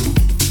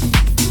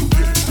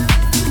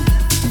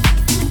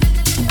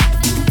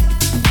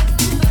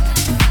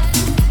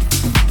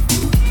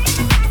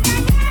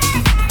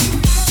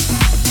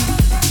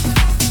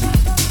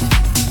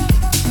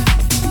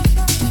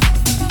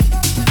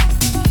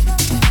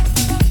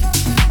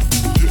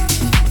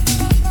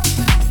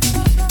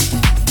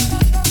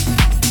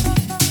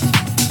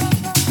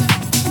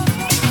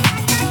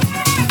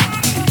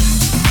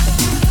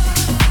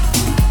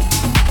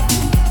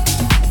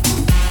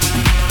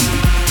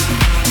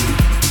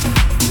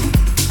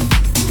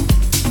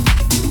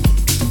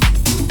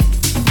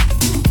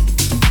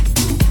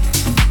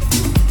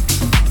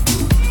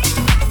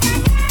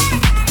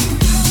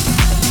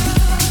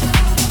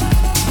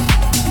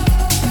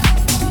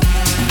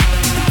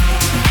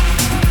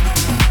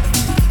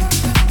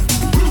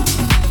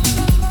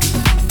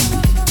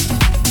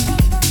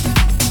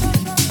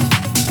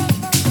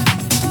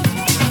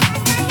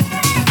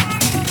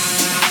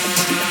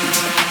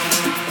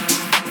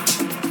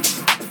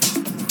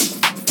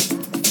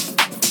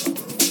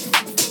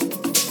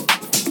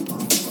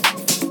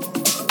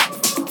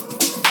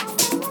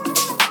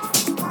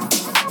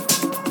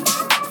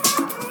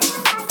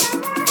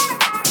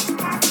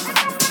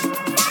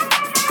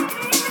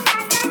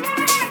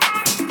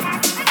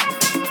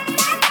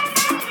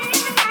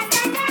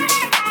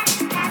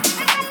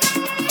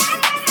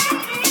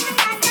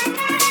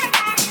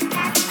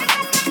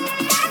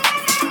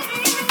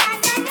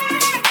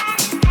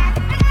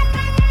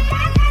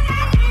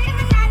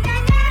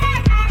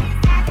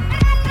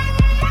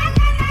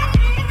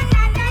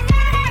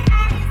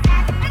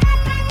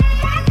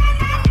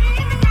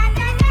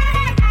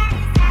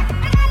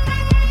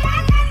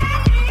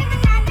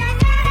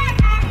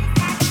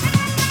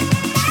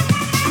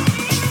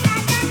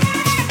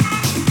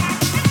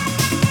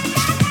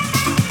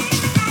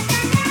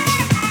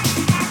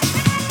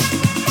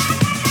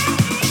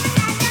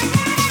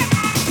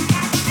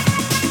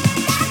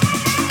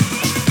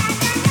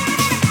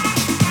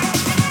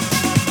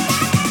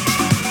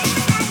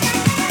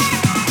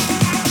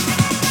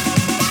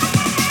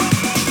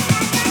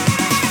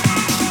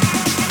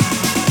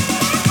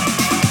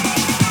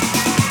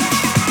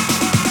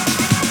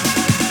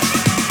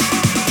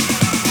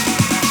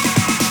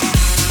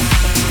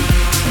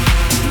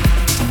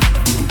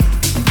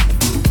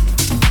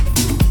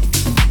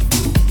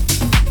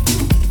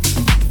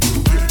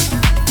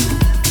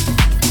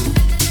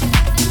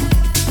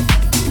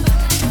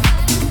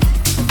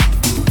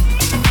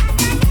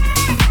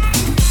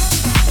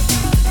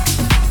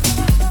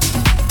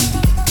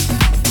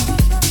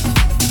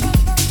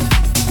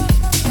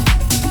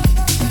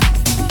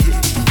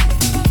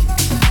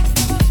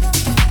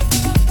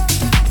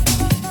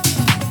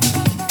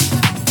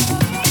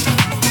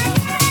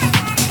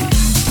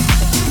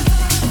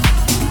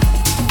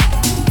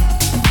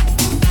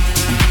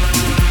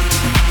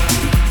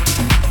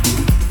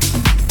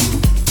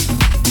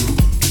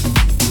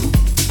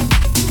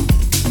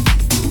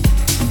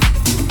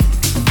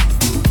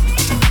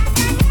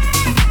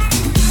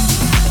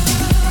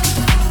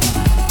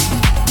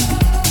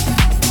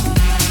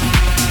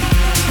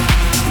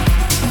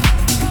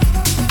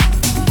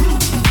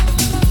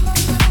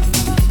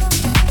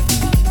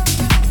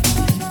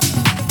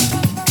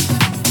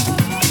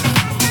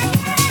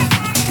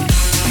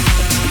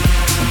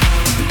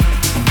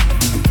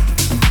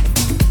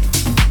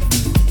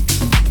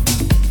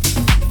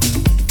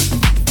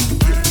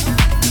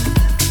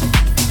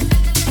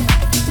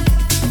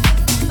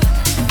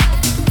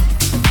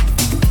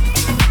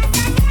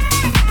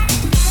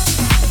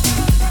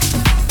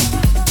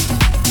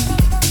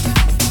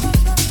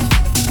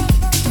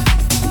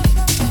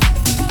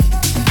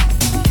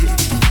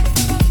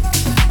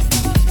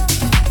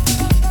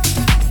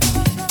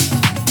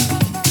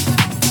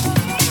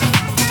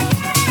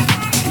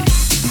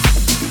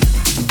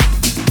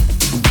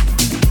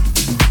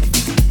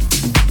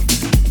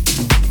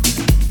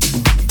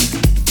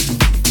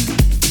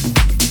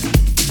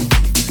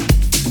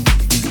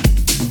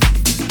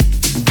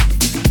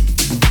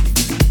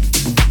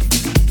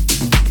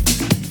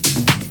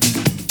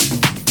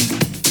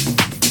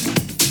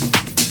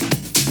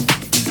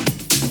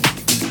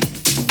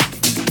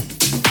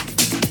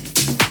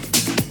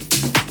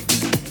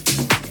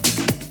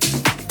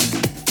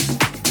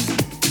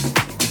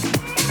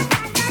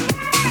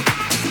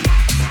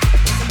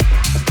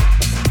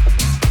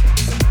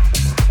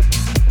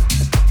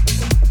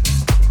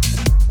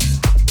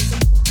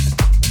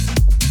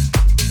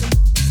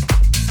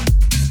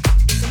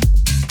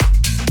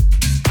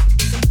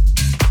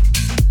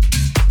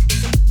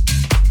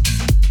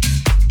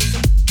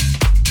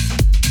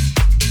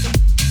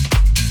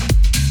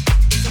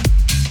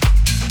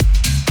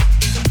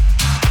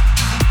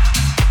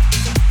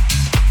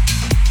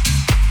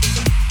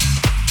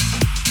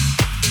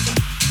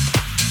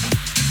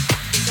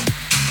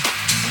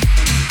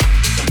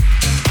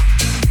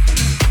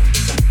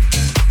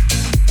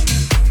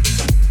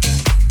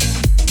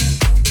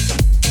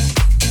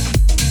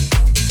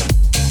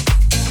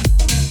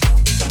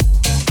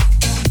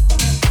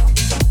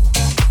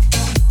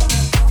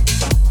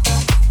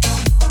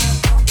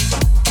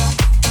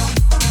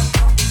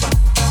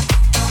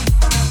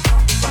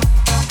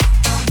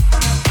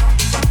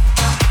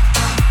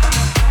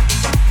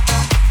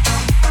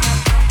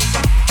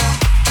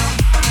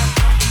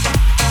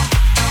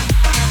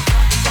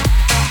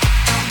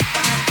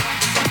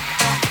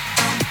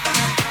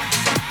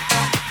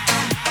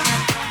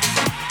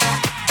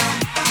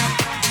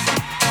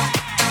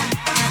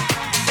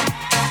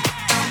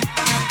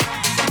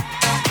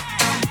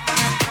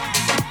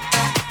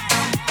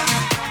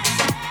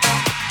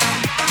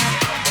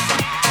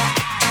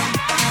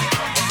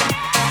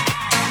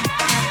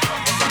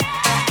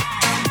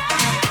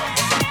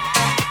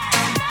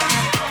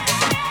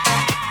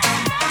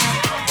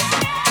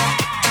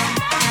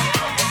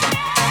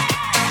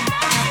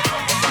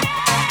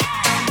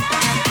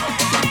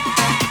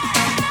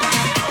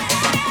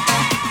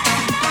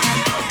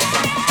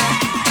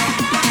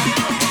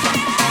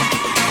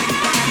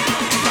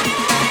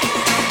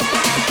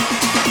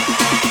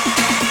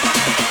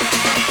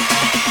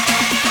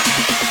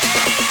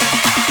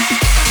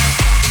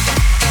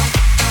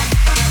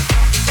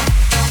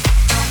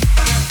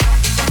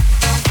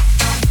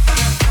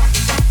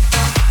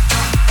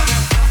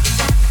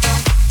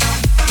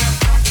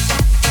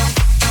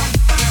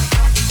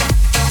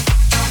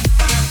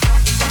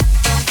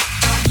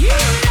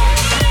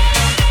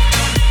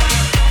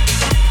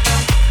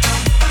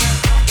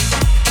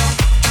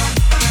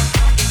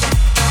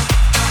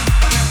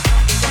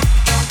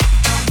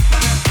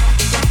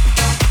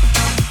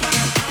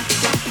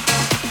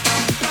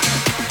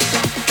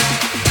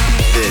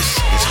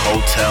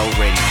 Hotel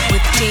Radio.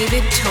 With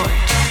David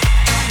Tort.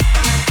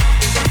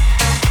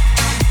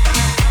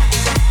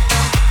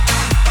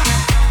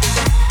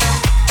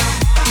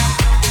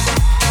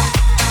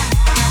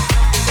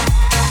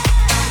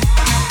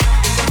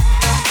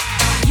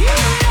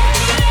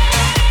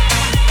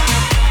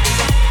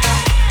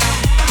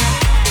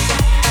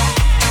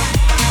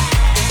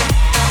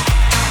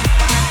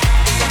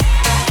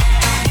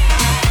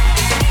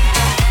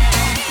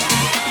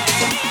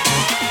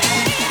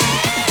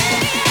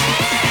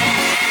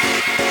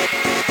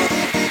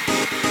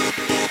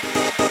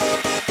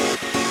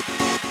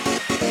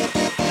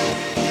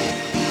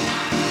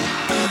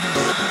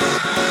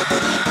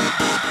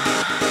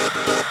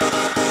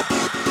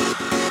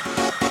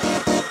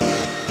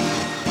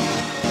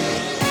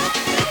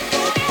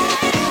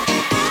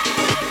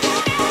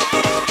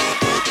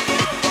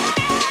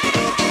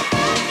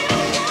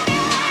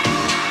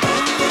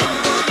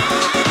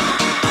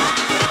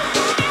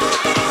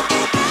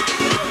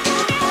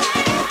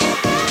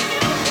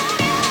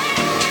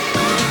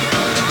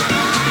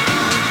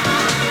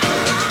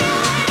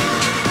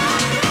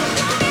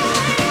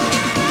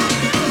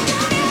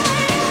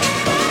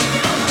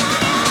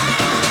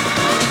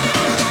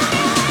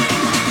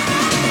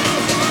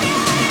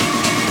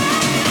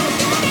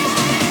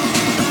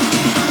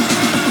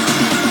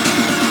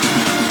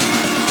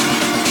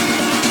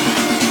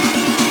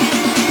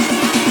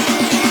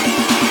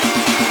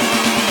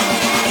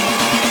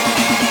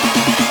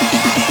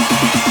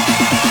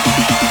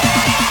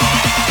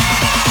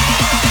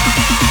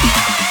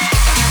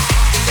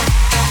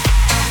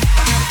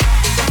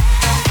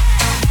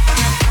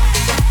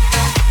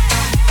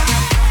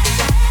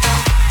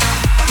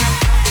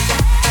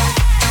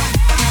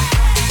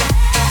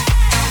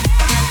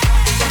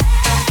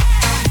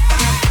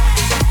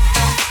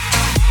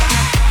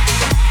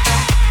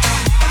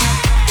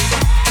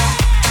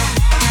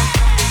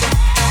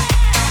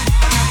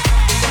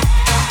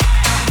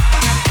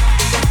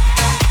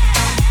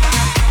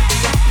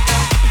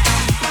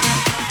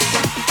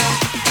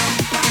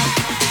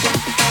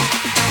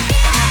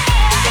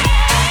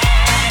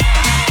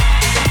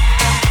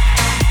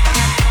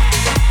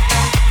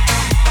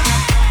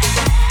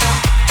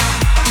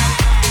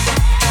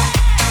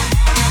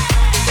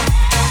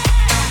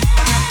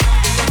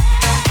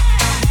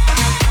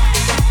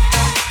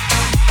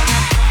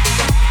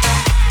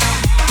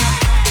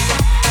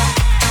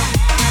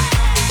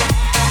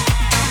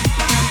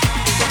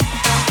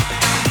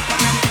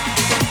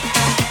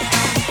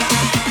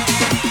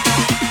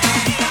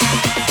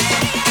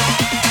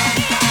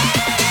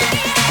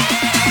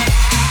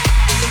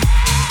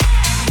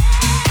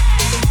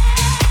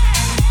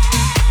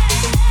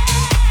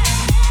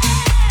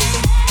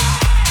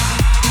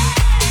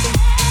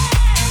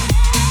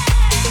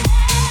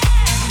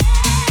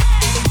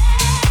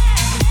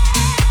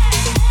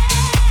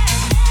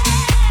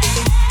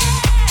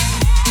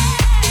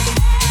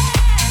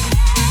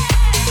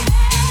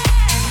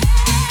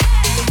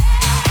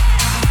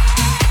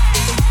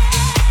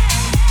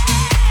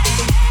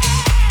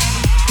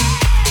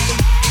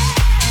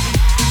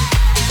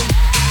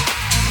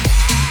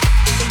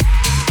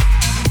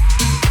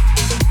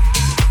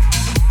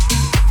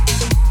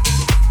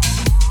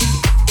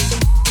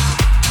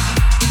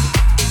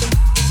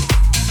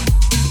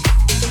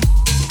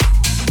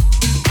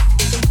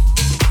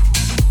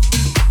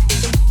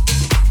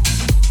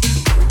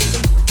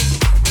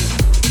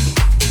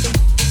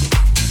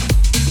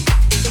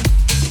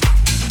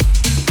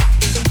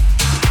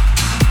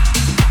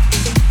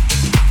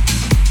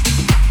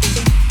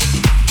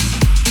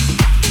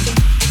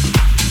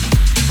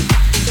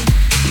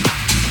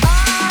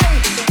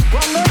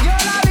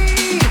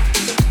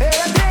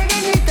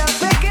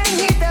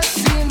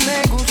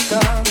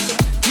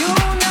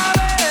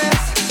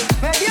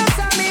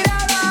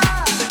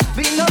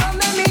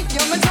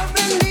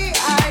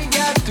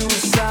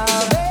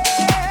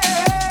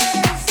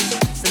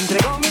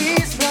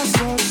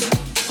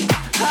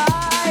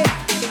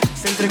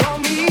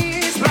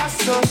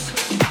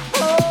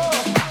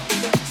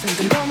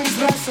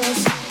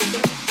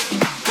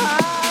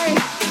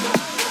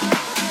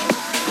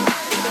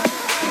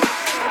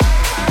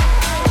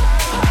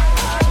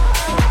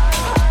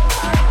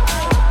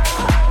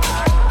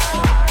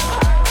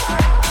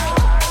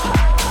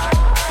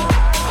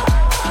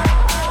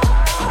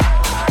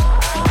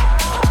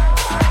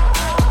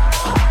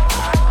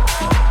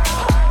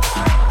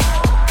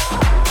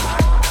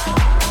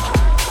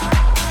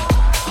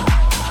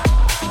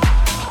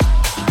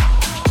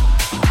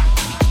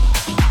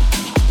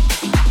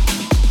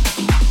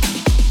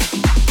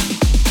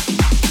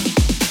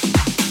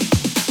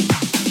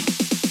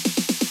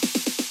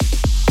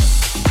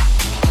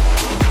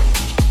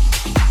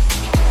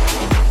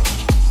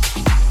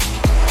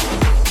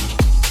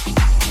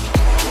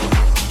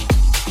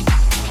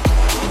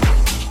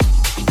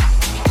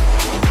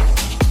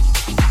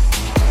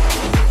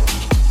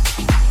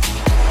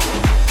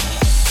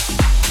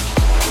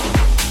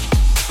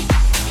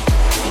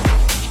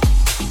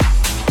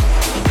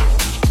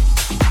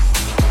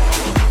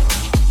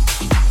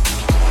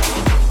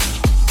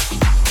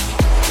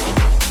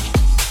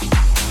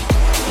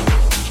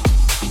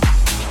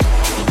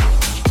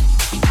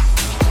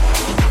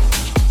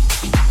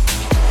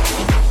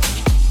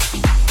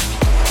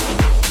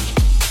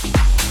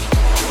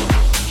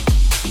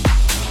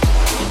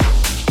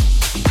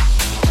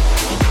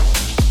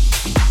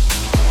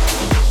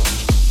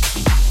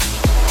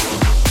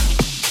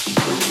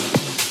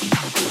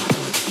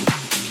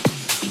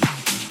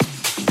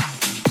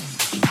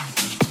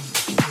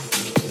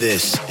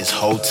 This is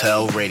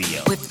Hotel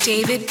Radio with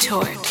David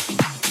Tort.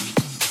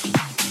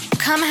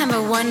 Come have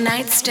a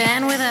one-night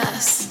stand with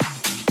us.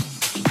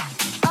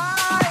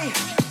 Ay,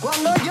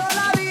 cuando yo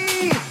la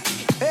vi,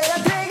 era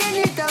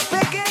pequeñita,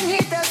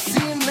 pequeñita,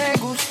 sí me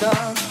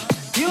gusta.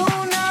 Y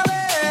una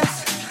vez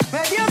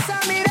me dio esa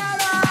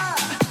mirada,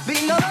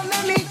 vino donde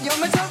mí, yo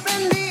me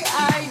sorprendí,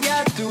 ay,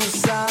 ya tú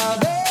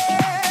sabes.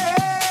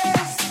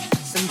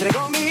 Se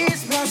entregó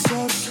mis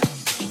brazos,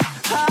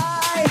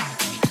 ay,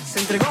 se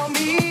entregó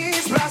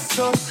mis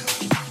brazos,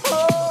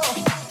 oh,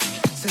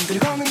 se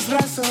entregó mis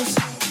brazos.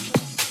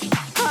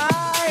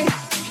 Ay,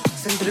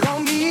 se entregó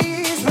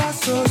mis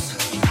brazos.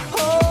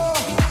 Oh,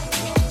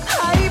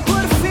 ay,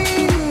 por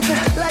fin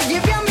la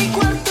llevé a mi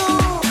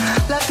cuarto,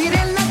 la tiré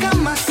en la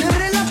cama,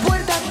 cerré la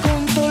puerta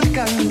con todo el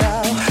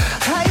candado.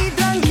 Ay,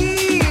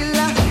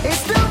 tranquila,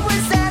 estuvo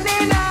esa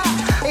nena.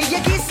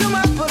 Ella quiso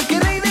más porque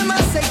rey de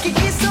más, el que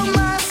quiso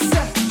más,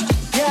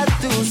 ya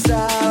tú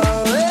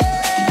sabes.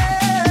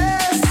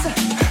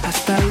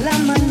 Hasta la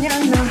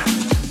mañana,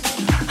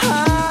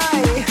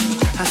 ay,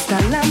 hasta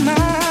la mañana.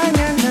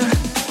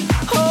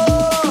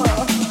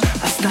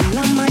 Hasta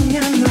la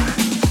mañana,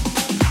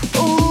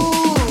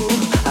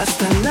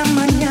 hasta la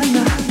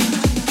mañana,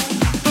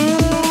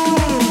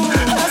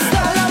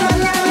 hasta la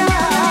mañana.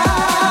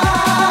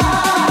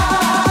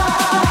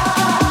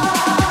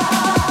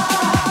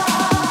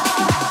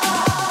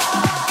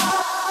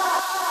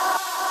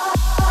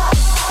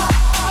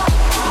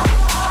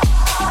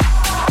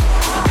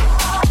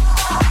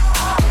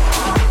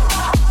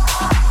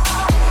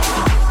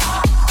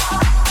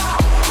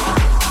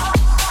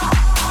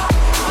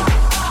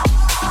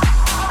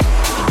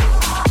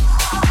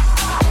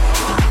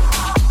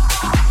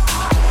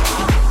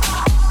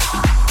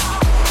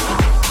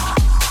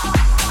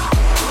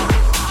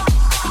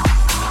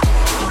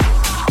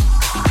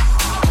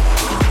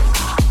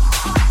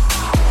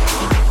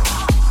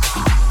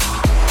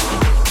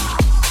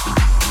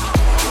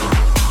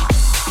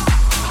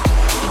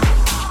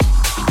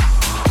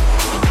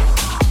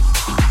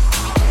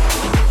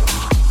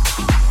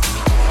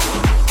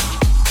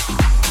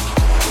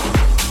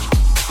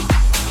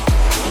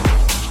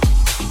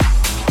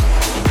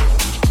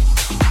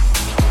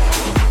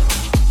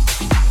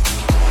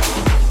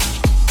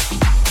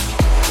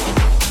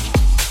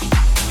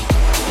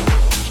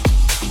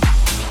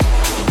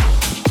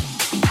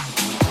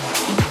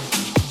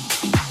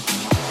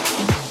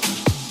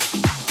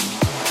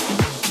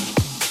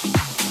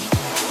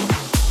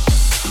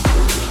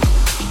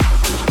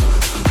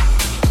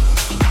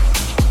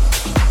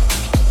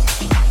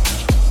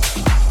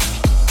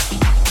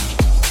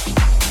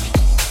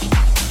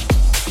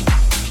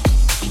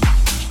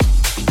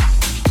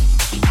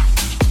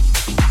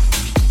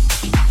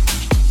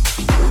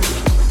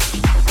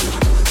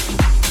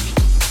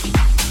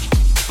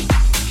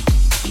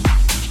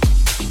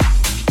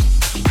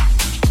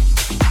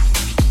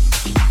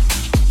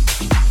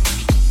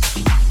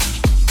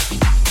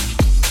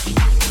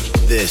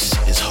 This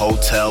is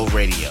Hotel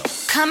Radio.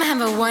 Come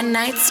have a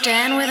one-night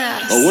stand with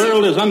us. The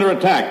world is under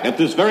attack at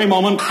this very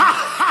moment.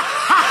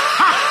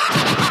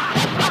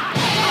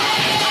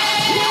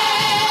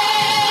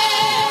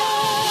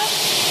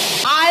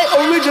 I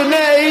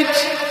originate,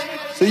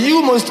 so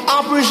you must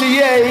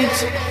appreciate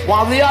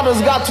while the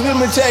others got to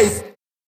imitate.